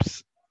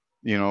caps.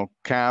 You know,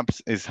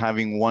 caps is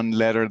having one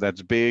letter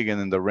that's big and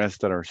then the rest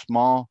that are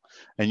small.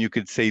 And you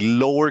could say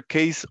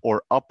lowercase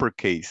or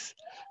uppercase,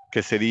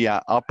 que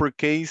sería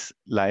uppercase,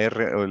 la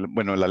R,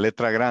 bueno, la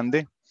letra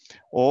grande,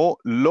 o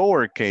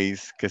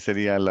lowercase, que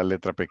sería la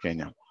letra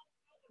pequeña,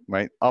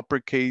 right?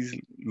 Uppercase,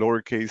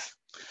 lowercase.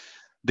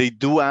 They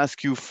do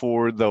ask you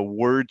for the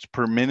words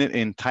per minute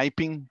in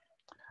typing.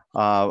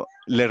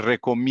 Les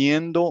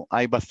recomiendo,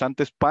 hay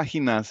bastantes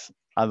páginas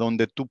a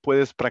donde tú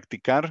puedes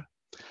practicar.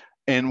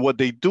 And what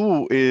they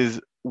do is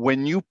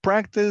when you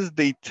practice,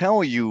 they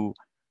tell you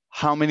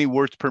how many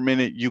words per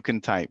minute you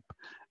can type.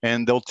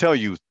 And they'll tell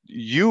you,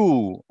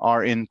 you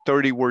are in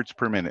 30 words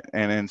per minute.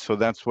 And so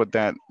that's what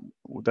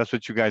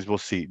you guys will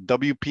see.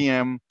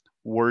 WPM,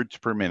 words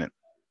per minute.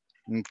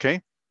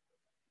 Okay.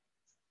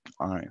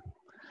 All right.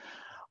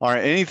 All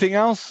right. Anything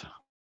else?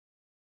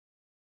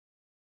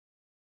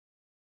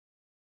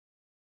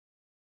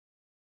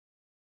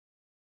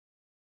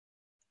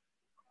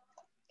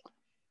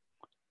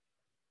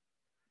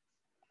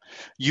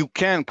 You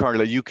can,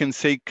 Carla, you can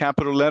say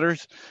capital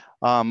letters,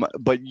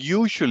 but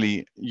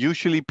usually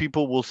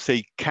people will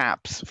say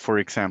caps, for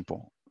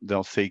example.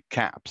 They'll say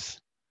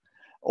caps.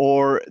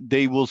 Or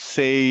they will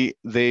say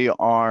they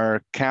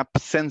are cap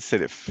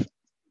sensitive.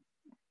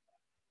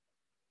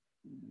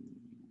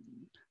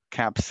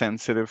 Cap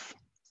sensitive.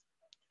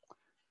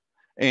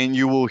 And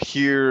you will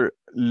hear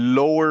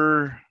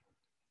lower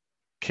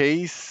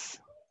case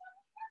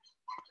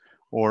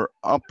or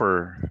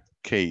upper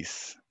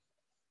case.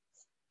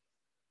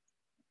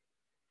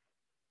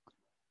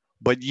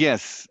 But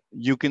yes,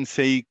 you can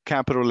say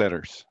capital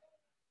letters.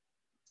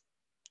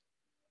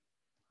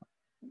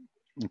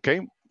 Okay.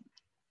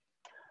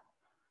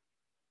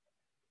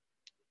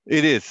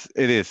 It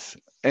is.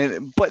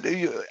 But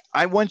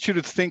I want you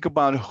to think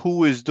about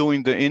who is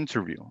doing the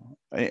interview.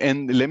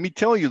 And let me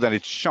tell you that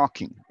it's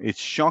shocking.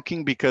 It's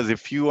shocking because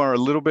if you are a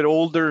little bit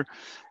older,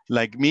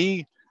 like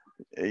me,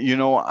 you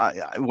know,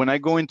 when I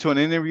go into an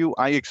interview,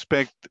 I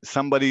expect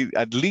somebody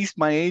at least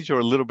my age or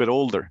a little bit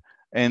older.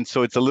 And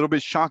so it's a little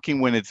bit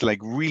shocking when it's like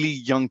really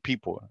young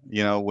people,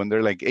 you know, when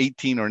they're like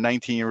 18 or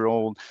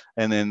 19-year-old,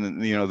 and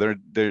then, you know,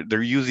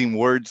 they're using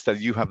words that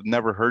you have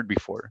never heard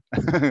before.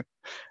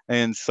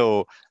 And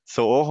so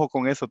ojo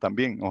con eso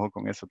también,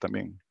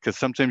 because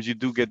sometimes you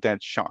do get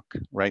that shock,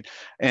 right?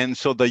 And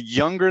so the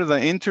younger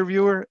the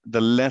interviewer, the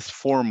less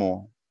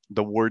formal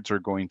the words are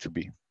going to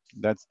be.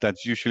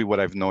 That's usually what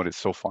I've noticed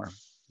so far,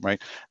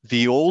 right?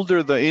 The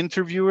older the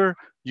interviewer,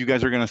 you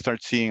guys are going to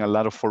start seeing a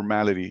lot of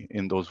formality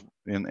in those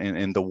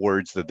in the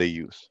words that they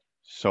use.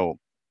 So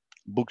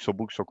buxo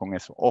con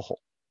eso, ojo.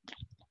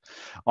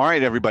 All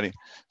right, everybody.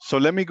 So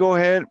let me go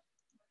ahead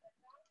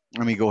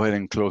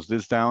and close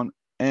this down.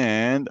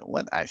 And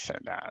what I said,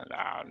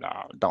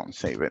 no, don't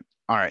save it.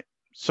 All right.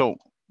 So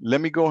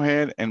let me go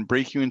ahead and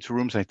break you into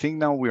rooms. I think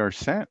now we are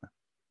set.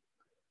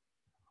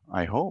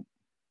 I hope.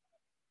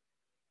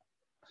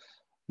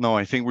 No,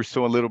 I think we're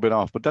still a little bit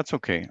off, but that's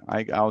okay.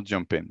 I'll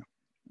jump in.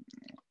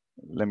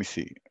 Let me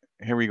see.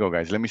 Here we go,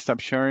 guys. Let me stop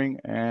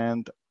sharing,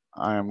 and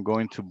I'm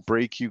going to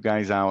break you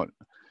guys out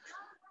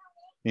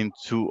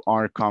into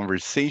our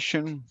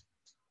conversation.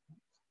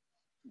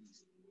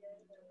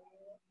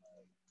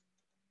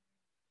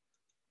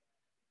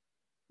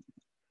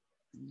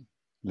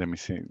 Let me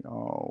see.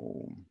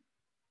 Oh.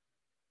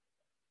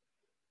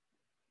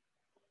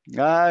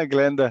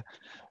 Glenda.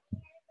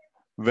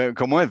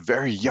 Como es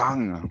very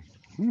young.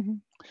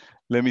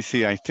 Let me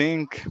see. I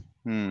think.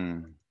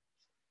 Let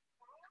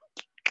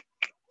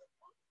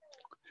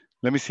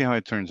me see how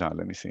it turns out.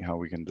 Let me see how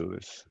we can do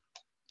this.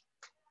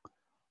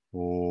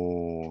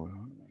 Oh.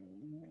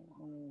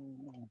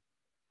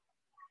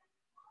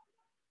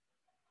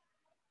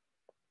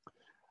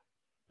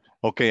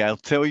 Okay, I'll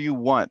tell you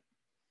what.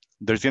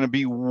 There's going to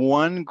be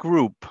one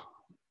group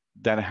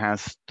that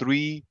has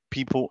 3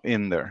 people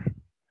in there.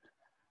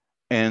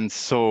 And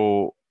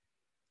so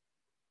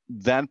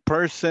that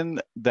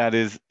person that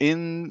is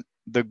in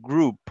the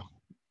group,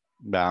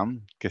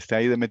 que esté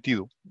ahí de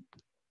metido,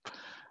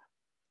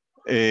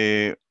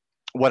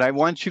 what I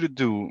want you to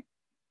do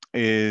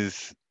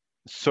is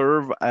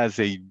serve as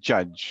a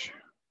judge.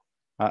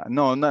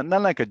 No,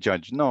 not like a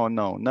judge. No,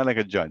 not like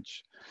a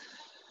judge.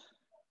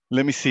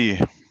 Let me see.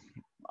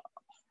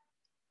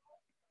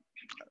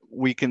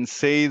 We can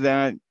say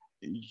that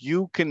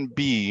you can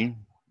be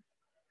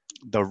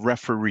the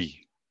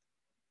referee.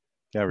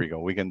 There we go.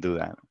 We can do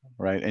that,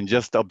 right? And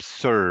just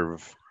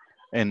observe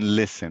and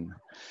listen.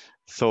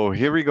 So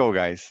here we go,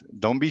 guys.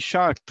 Don't be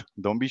shocked.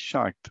 Don't be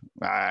shocked.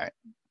 All right.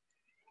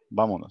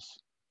 Vámonos.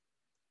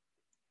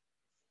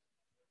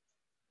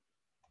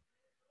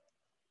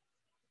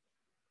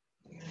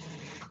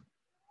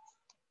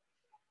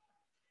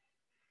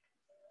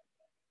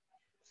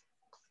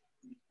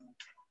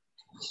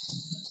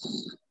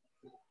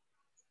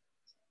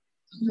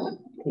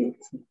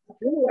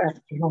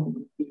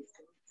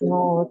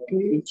 No,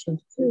 teacher,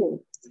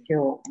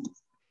 yo.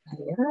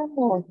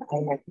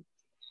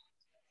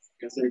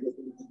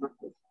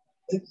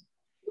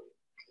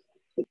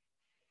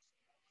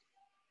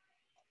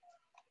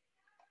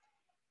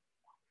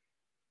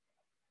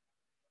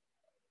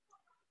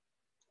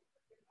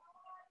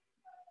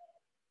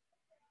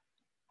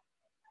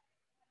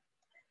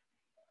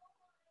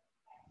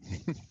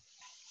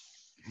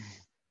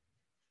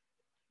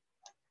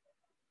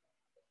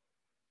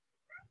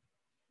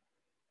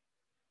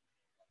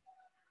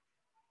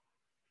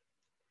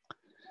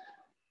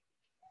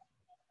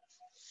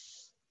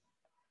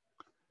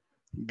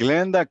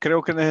 Glenda,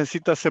 creo que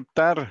necesita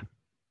aceptar.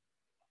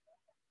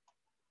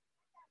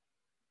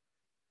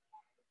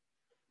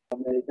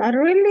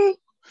 Really?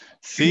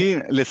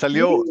 Sí, le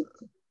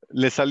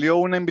salió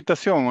una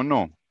invitación o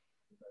no?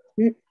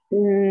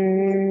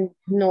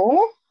 No,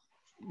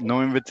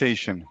 No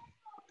invitation.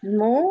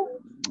 no.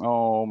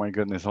 Oh my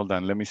goodness, hold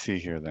on. Let me see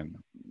here then.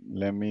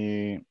 Let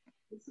me.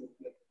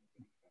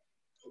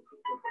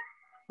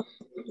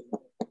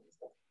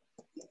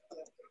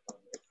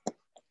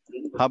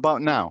 How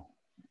about now?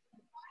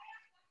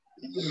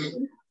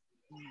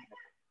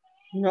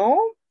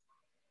 No.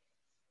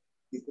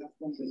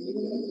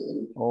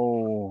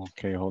 Oh,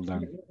 okay, hold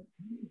on.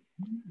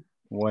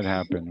 What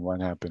happened?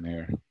 What happened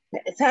here?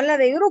 Sala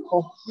de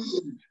grupo.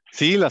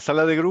 Sí, la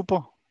sala de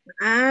grupo.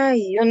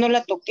 Ay, yo no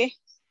la toqué.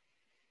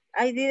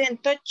 I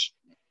didn't touch.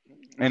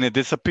 And it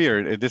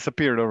disappeared. It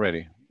disappeared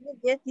already.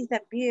 Yes,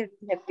 disappeared.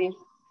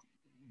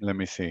 Let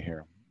me see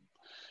here.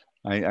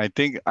 I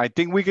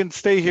think we can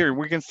stay here.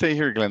 We can stay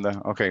here,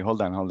 Glenda. Okay,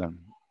 hold on.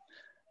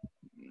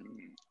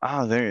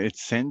 Ah, there it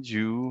sends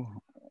you.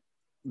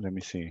 Let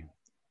me see.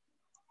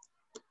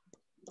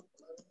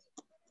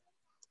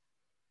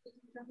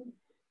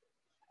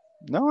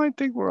 No, I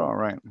think we're all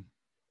right.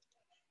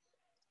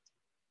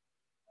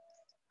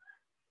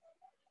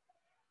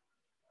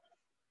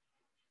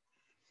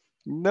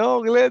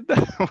 No, Glenda,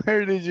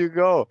 where did you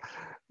go?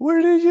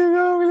 Where did you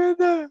go,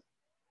 Glenda?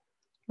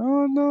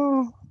 Oh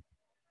no.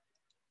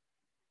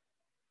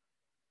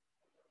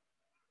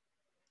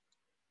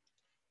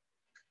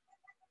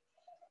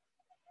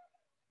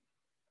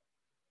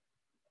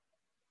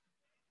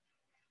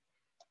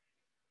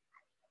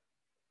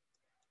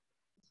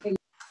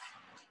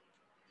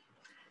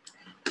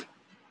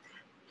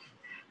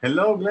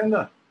 Hello,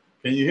 Glenda.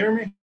 Can you hear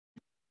me?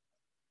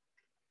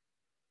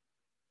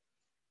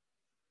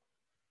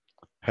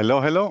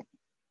 Hello, hello.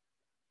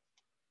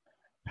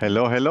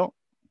 Hello, hello.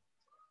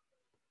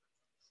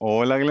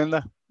 Hola,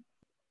 Glenda.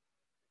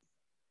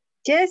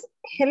 Yes,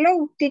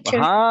 hello, teacher.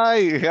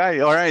 Hi.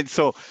 All right,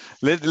 so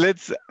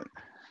let's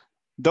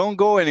don't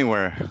go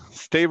anywhere.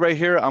 Stay right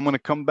here. I'm gonna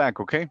come back,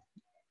 okay?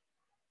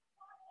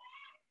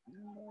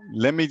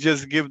 Let me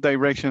just give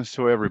directions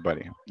to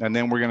everybody, and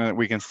then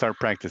we can start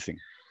practicing.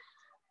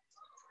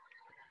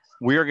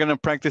 We are gonna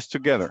practice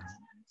together.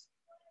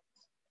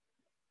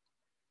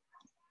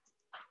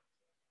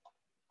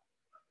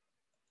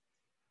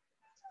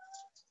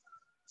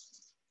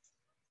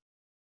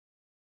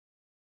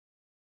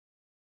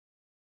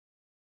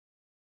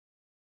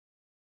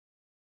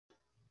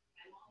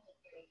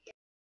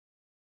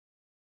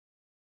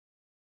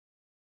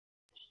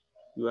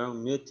 You are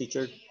on mute,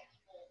 teacher.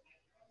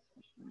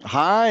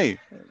 Hi.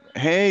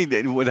 Hey,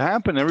 what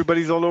happened?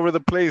 Everybody's all over the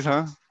place,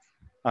 huh?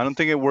 I don't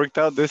think it worked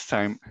out this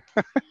time.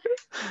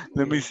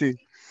 Let me see.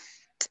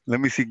 Let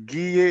me see.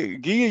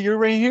 Guille, you're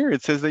right here.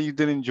 It says that you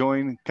didn't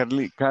join.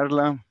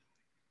 Carla.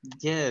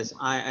 Yes,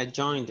 I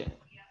joined.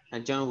 I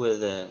joined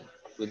with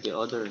the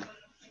other.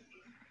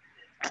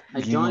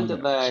 I joined, No,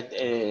 but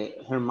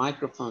her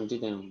microphone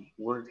didn't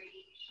work.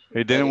 it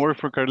But didn't work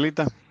for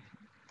Carlita.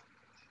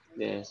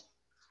 yes,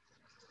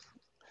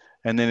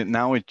 And then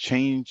now it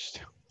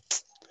changed.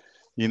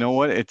 You know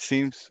what? It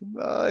seems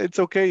it's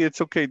okay.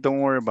 It's okay. Don't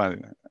worry about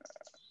it.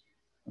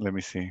 Let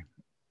me see.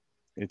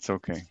 It's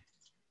okay.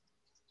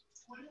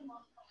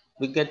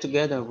 we got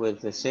together with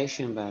the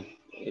session, but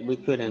we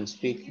couldn't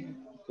speak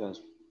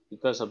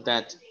because of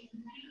that.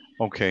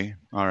 Okay.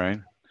 All right.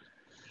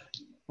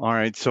 All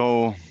right.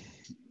 So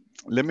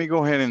let me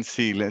go ahead and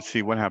see. Let's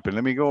see what happened.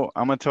 Let me go.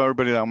 I'm going to tell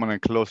everybody that I'm going to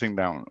closing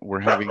down. We're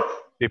having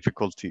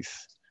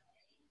difficulties.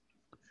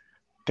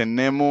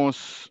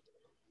 Tenemos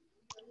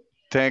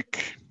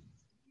tech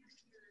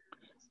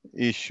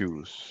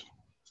issues.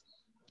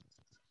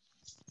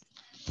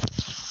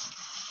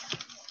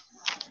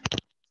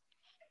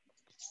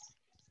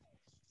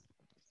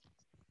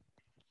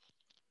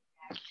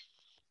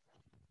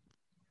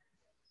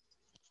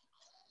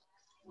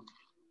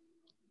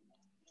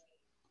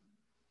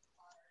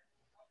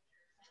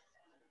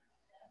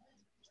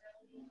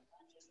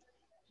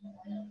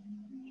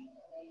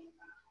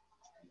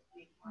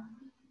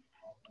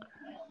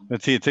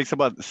 Let's see. It takes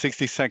about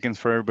 60 seconds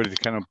for everybody to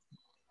kind of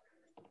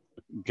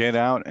get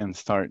out and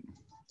start.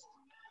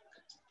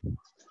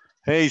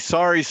 Hey,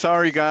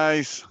 sorry,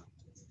 guys.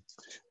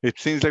 It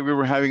seems like we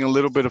were having a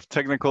little bit of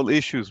technical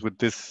issues with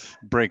this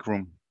break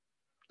room.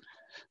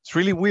 It's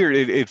really weird.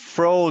 It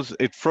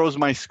froze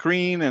my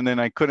screen, and then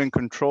I couldn't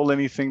control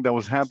anything that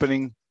was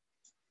happening.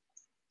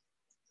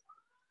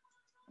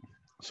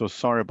 So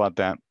sorry about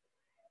that.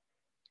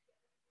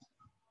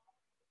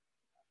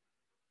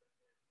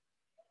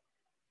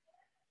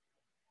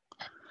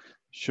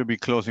 Should be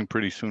closing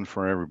pretty soon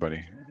for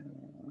everybody.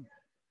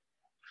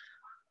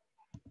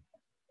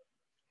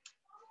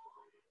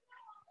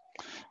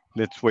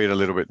 Let's wait a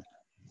little bit.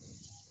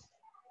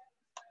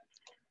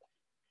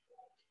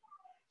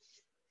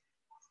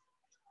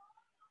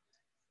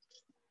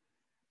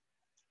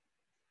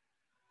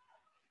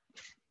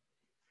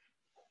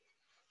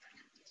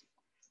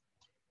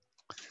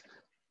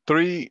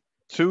 Three,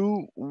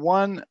 two,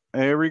 one.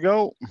 There we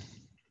go.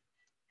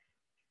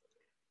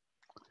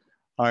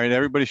 All right,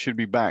 everybody should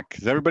be back.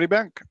 Is everybody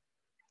back?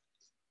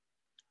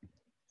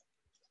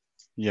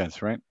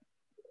 Yes, right?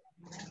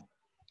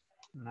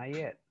 Not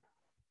yet.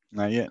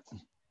 Not yet.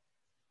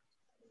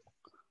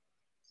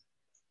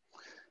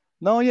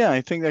 No, yeah,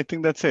 I think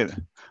that's it.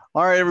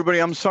 All right, everybody,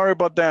 I'm sorry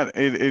about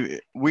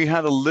that. We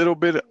had a little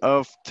bit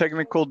of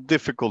technical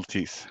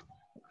difficulties.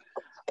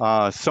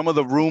 Some of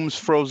the rooms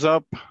froze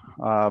up.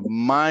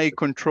 My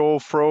control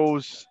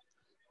froze.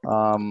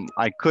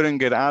 I couldn't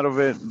get out of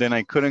it. Then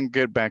I couldn't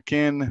get back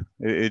in.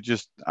 It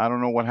just, I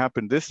don't know what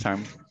happened this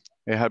time.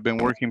 It had been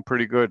working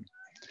pretty good.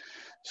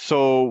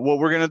 So what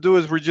we're gonna do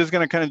is we're just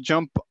gonna kind of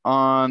jump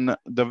on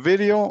the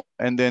video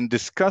and then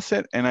discuss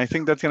it. And I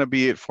think that's gonna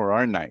be it for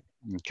our night,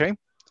 okay?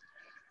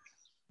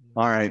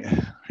 All right,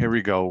 here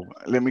we go.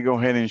 Let me go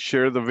ahead and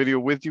share the video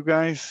with you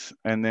guys,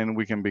 and then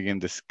we can begin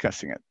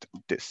discussing it.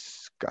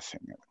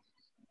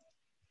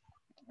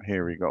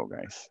 Here we go,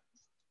 guys.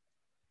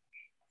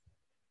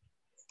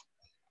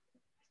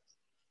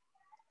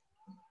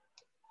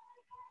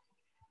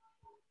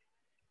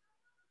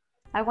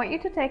 I want you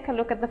to take a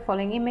look at the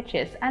following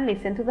images and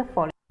listen to the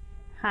following.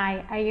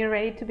 Hi, are you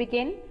ready to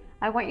begin?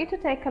 I want you to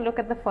take a look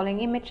at the following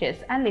images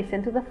and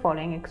listen to the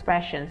following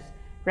expressions.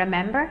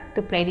 Remember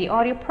to play the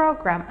audio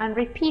program and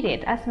repeat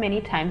it as many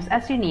times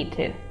as you need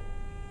to.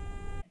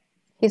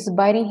 He's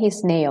biting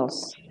his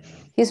nails.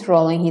 He's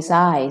rolling his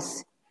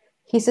eyes.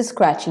 He's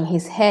scratching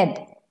his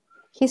head.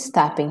 He's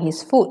tapping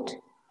his foot.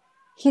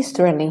 He's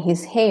twirling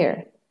his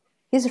hair.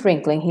 He's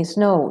wrinkling his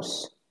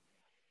nose.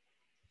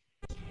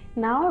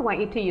 Now I want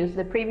you to use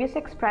the previous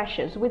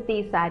expressions with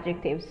these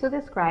adjectives to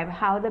describe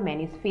how the man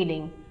is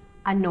feeling.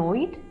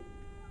 Annoyed,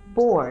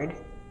 bored,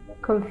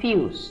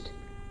 confused,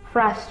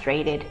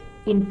 frustrated,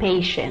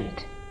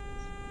 impatient.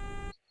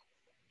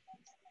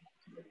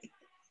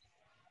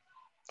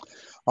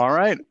 All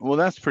right, well,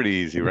 that's pretty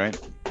easy, right?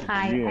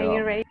 Hi, Yeah. are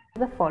you ready for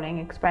the following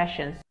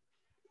expressions?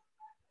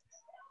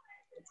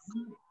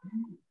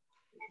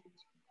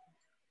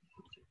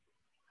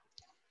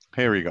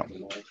 Here we go.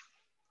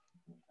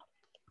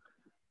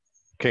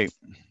 Okay.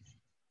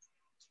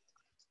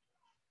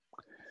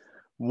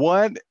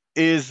 What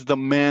is the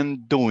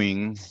man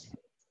doing?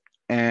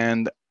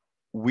 And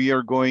we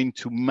are going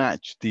to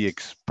match the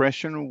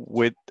expression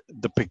with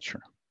the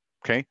picture,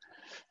 okay?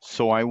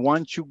 So I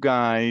want you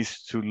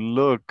guys to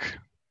look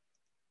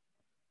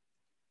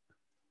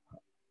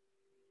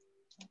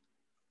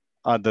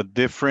at the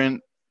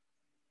different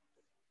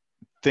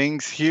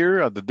things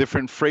here, at the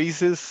different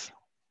phrases,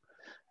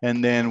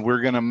 and then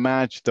we're gonna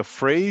match the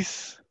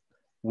phrase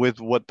with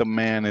what the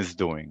man is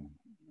doing.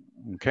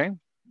 Okay,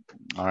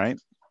 all right.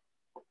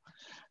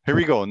 Here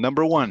we go.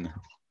 Number one,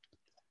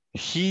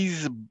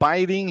 he's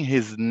biting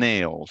his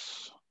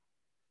nails.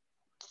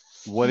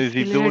 What is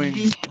he doing?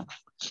 D.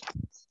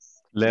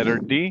 Letter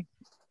D.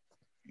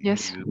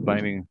 Yes. He's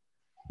biting.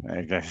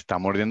 Está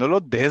mordiendo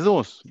los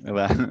dedos.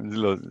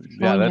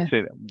 Yeah, that's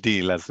it.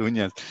 D, las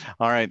uñas.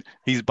 All right.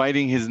 He's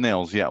biting his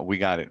nails. Yeah, we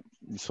got it.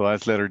 So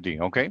that's letter D.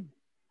 Okay.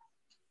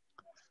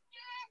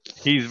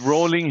 He's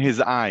rolling his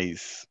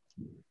eyes.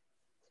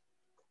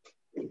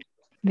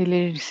 The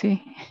letter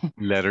C.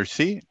 Letter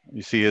C.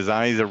 You see his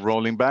eyes are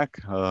rolling back.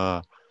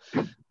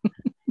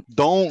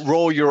 Don't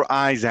roll your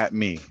eyes at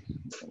me.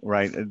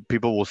 Right?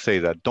 People will say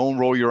that. Don't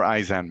roll your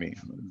eyes at me.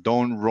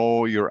 Don't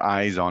roll your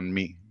eyes on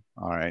me.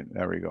 All right.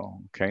 There we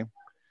go. Okay.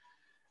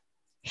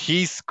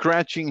 He's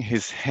scratching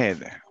his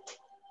head.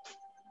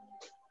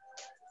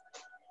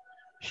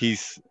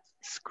 He's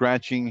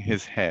scratching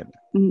his head.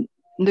 Do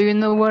you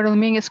know what I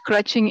mean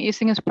scratching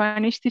is in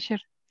Spanish, teacher?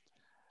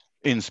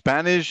 In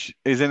Spanish,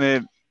 isn't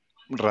it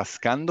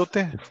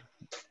rascándote?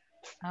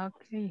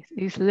 Okay,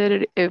 it's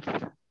letter F.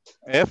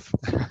 F?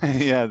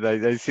 Yeah,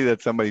 I see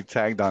that somebody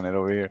tagged on it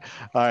over here.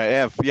 All right,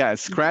 F. Yeah,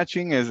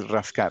 scratching is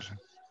rascar.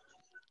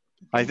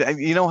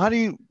 You know, how do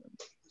you,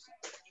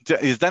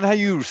 is that how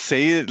you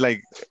say it?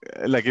 Like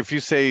if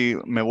you say,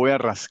 me voy a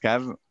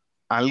rascar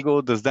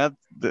algo, does that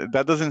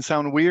doesn't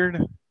sound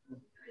weird?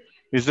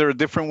 Is there a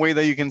different way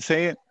that you can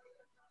say it?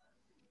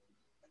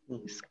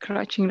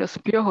 Scratching los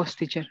piojos,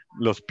 teacher.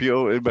 Los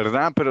piojos,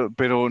 ¿verdad?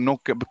 Pero no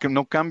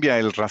cambia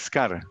el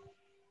rascar.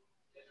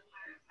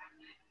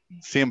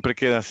 Siempre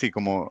queda así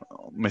como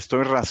me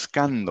estoy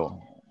rascando.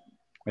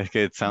 Es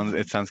que it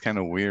sounds kind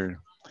of weird.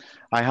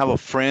 I have a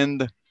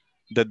friend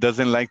that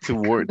doesn't like to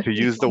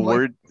use the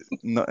word.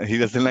 No, he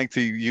doesn't like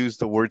to use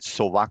the word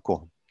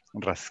sobaco.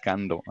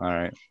 Rascando. All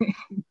right.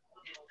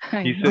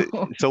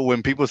 So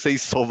when people say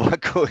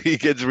sobaco, he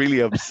gets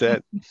really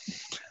upset.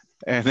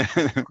 And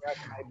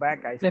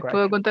 ¿Les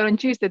puedo contar un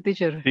chiste,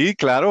 teacher? Sí,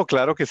 claro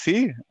que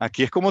sí.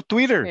 Aquí es como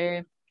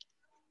Twitter.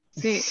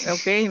 Sí,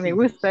 ok, me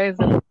gusta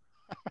eso.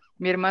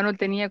 Mi hermano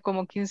tenía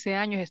como 15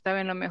 años,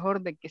 estaba en lo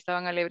mejor de que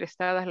estaban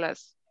alebrestadas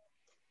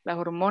las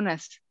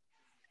hormonas.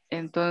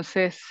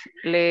 Entonces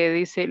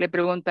le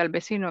pregunta al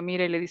vecino,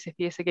 mire, le dice,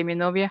 fíjese que mi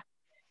novia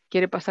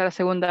quiere pasar a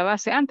segunda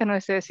base. Antes no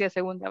se decía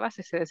segunda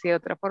base, se decía de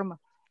otra forma.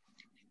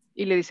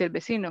 Y le dice el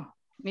vecino,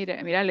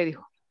 mira, le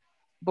dijo,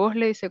 vos,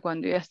 le dice,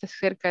 cuando ya estés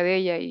cerca de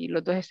ella y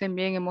los dos estén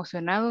bien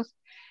emocionados,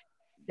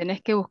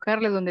 tenés que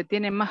buscarle donde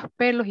tiene más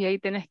pelos y ahí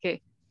tenés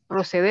que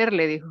proceder,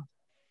 le dijo.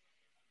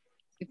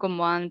 Y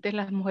como antes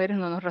las mujeres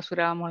no nos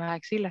rasurábamos las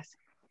axilas.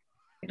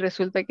 Y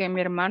resulta que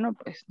mi hermano,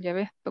 pues, ya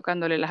ves,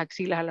 tocándole las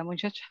axilas a la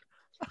muchacha.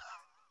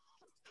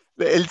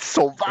 El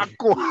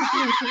sobaco.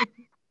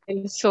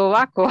 El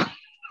sobaco.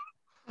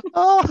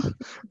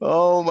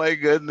 Oh my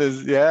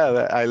goodness.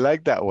 Yeah, I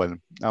like that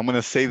one. I'm going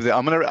to save that.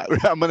 I'm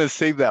going to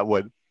save that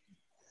one.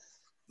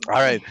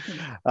 All right.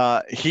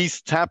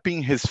 He's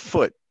tapping his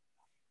foot.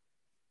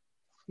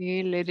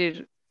 Sí,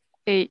 letter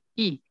A,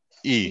 E.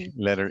 E,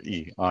 letter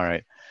E. All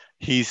right.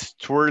 He's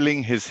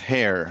twirling his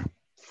hair.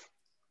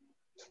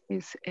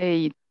 It's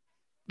A,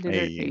 letter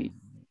A.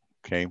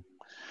 Okay.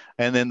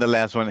 And then the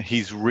last one,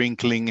 he's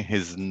wrinkling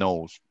his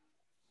nose.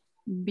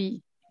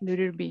 B,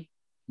 letter B.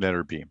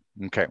 Letter B.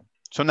 Okay.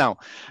 So now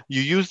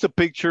you use the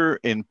picture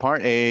in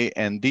part A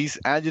and these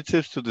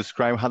adjectives to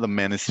describe how the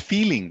man is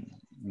feeling.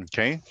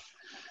 Okay.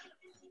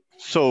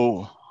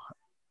 So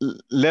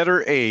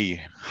letter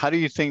A, how do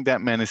you think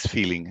that man is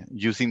feeling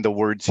using the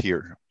words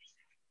here?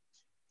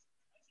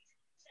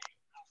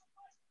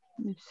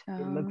 He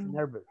looks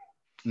nervous.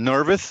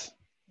 Nervous?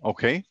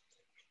 Okay.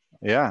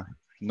 Yeah,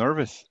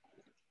 nervous.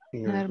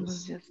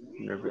 Nervous.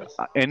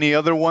 Any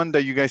other one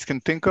that you guys can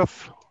think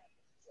of?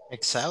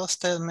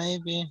 Exhausted,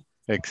 maybe.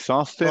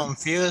 Exhausted.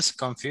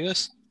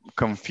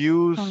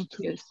 Confused.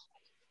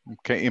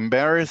 Okay,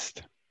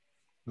 embarrassed.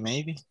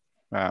 Maybe.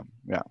 Yeah.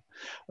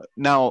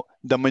 Now,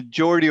 the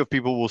majority of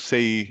people will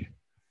say,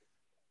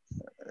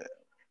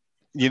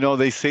 you know,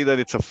 they say that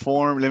it's a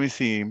form. Let me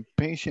see.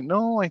 Impatient.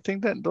 No, I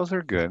think that those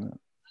are good.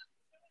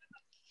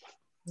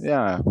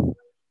 Yeah.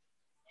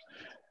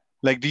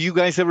 Like, do you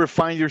guys ever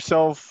find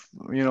yourself,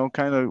 you know,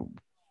 kind of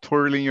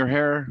twirling your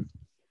hair?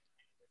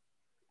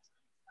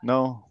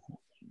 No.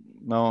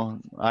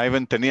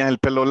 Ivan, tenías el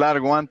pelo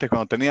largo antes,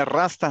 cuando tenías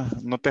rasta,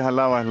 no te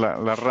jalabas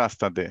la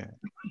rasta de...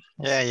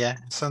 Yeah,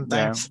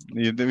 sometimes.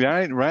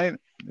 Yeah, right?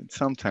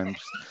 Sometimes.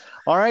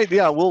 All right,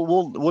 yeah,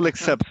 we'll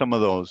accept some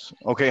of those.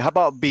 Okay, how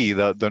about B,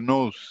 the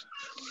nose?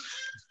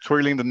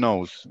 Twirling the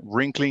nose,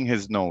 wrinkling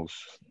his nose.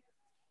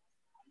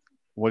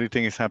 What do you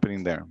think is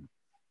happening there?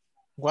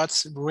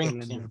 What's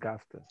wrinkling?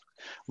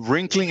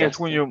 Wrinkling is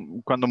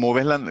cuando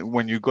moves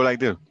when you go like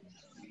this.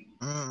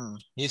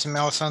 You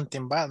smell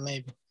something bad,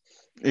 maybe.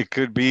 It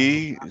could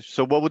be.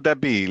 So what would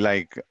that be?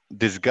 Like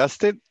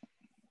disgusted?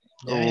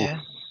 Yeah.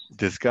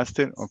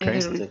 Disgusted.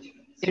 Okay.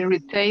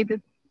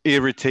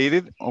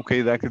 Irritated.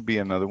 Okay, that could be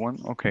another one.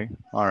 Okay.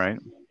 All right.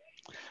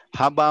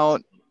 How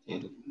about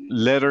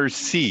letter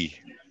C?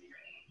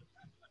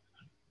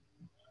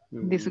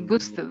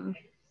 Disgusted.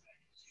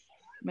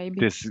 Maybe.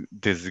 Disgusted.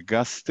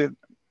 Disgusted.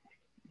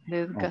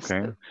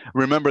 Okay.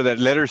 Remember that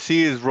letter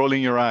C is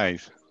rolling your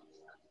eyes.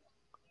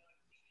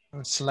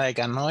 It's like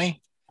annoy.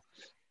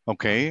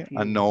 Okay.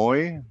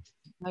 Annoy.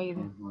 Yes.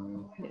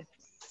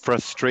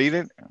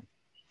 Frustrated.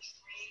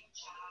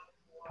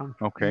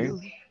 Okay.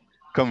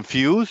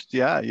 Confused.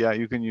 Yeah,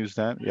 you can use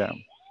that. Yeah.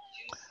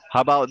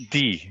 How about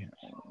D?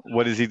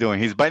 What is he doing?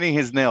 He's biting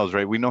his nails,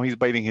 right? We know he's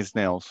biting his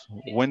nails.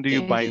 When do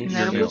you bite your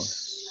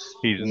nails?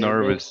 He's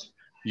nervous.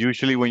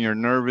 Usually when you're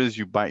nervous,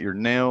 you bite your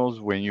nails.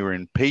 When you're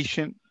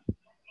impatient.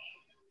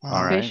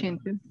 All right.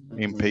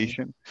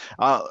 Impatient.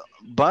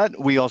 But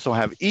we also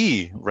have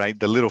E, right?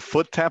 The little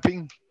foot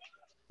tapping.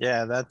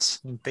 Yeah, that's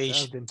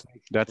impatient.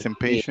 That's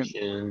impatient.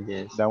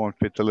 Yes. That one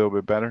fits a little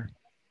bit better.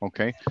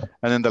 Okay.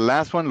 And then the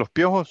last one, los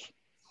piojos.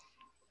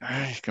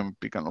 Ay, que me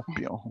pican los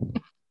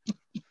piojos.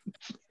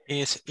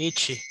 It's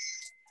itchy.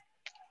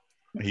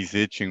 He's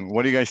itching.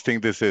 What do you guys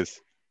think this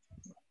is?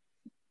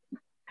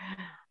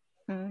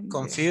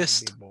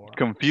 Confused.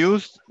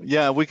 Confused?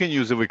 Yeah, we can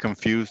use it with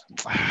confused.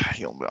 Ay,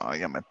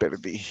 ya me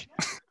perdí.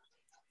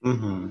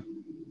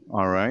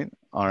 All right,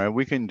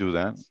 we can do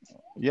that.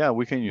 Yeah,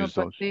 we can use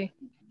those.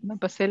 No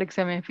pasé el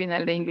examen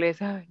final de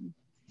inglés. Ay.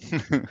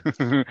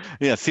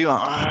 Yeah, sí,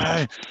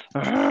 ay,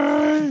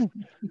 ay.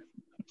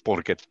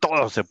 Porque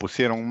todos se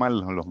pusieron mal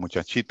los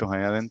muchachitos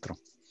allá adentro.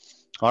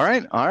 All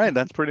right,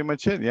 that's pretty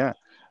much it, yeah.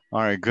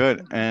 All right,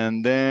 good.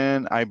 And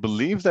then I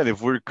believe that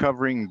if we're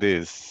covering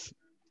this,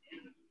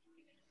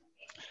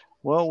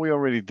 well, we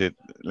already did.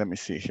 Let me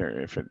see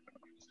here if it,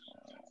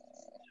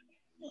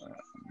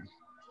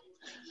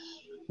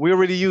 we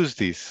already used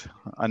these.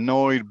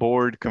 Annoyed,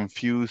 bored,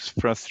 confused,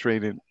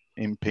 frustrated,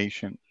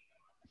 impatient.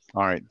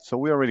 All right, so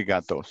we already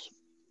got those.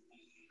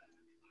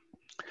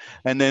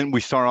 And then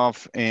we start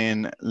off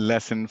in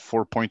lesson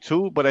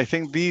 4.2, but I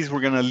think these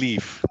we're gonna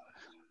leave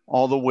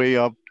all the way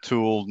up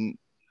till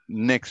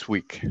next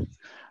week.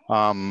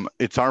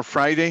 It's our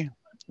Friday,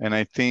 and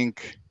I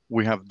think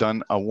we have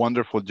done a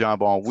wonderful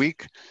job all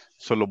week.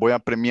 So lo voy a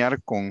premiar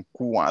con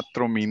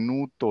 4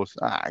 minutos.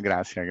 Ah,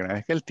 gracias.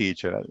 Es que el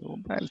teacher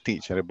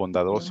es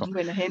bondadoso.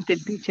 Buena gente,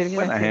 el teacher.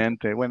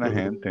 Gracias. Buena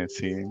gente.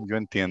 Sí, yo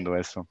entiendo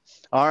eso.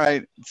 All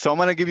right, so I'm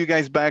going to give you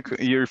guys back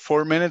your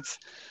 4 minutes.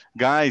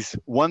 Guys,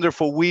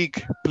 wonderful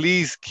week.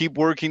 Please keep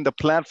working the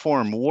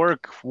platform.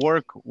 Work.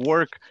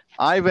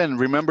 Ivan,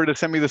 remember to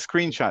send me the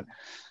screenshot.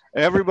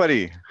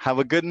 Everybody, have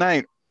a good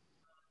night.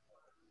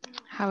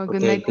 Have a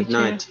good night, good teacher.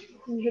 night.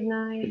 Good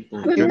night.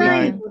 Good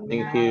night.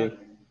 Thank you.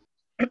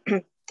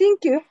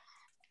 Thank you.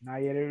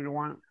 Night,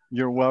 everyone.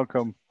 You're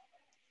welcome.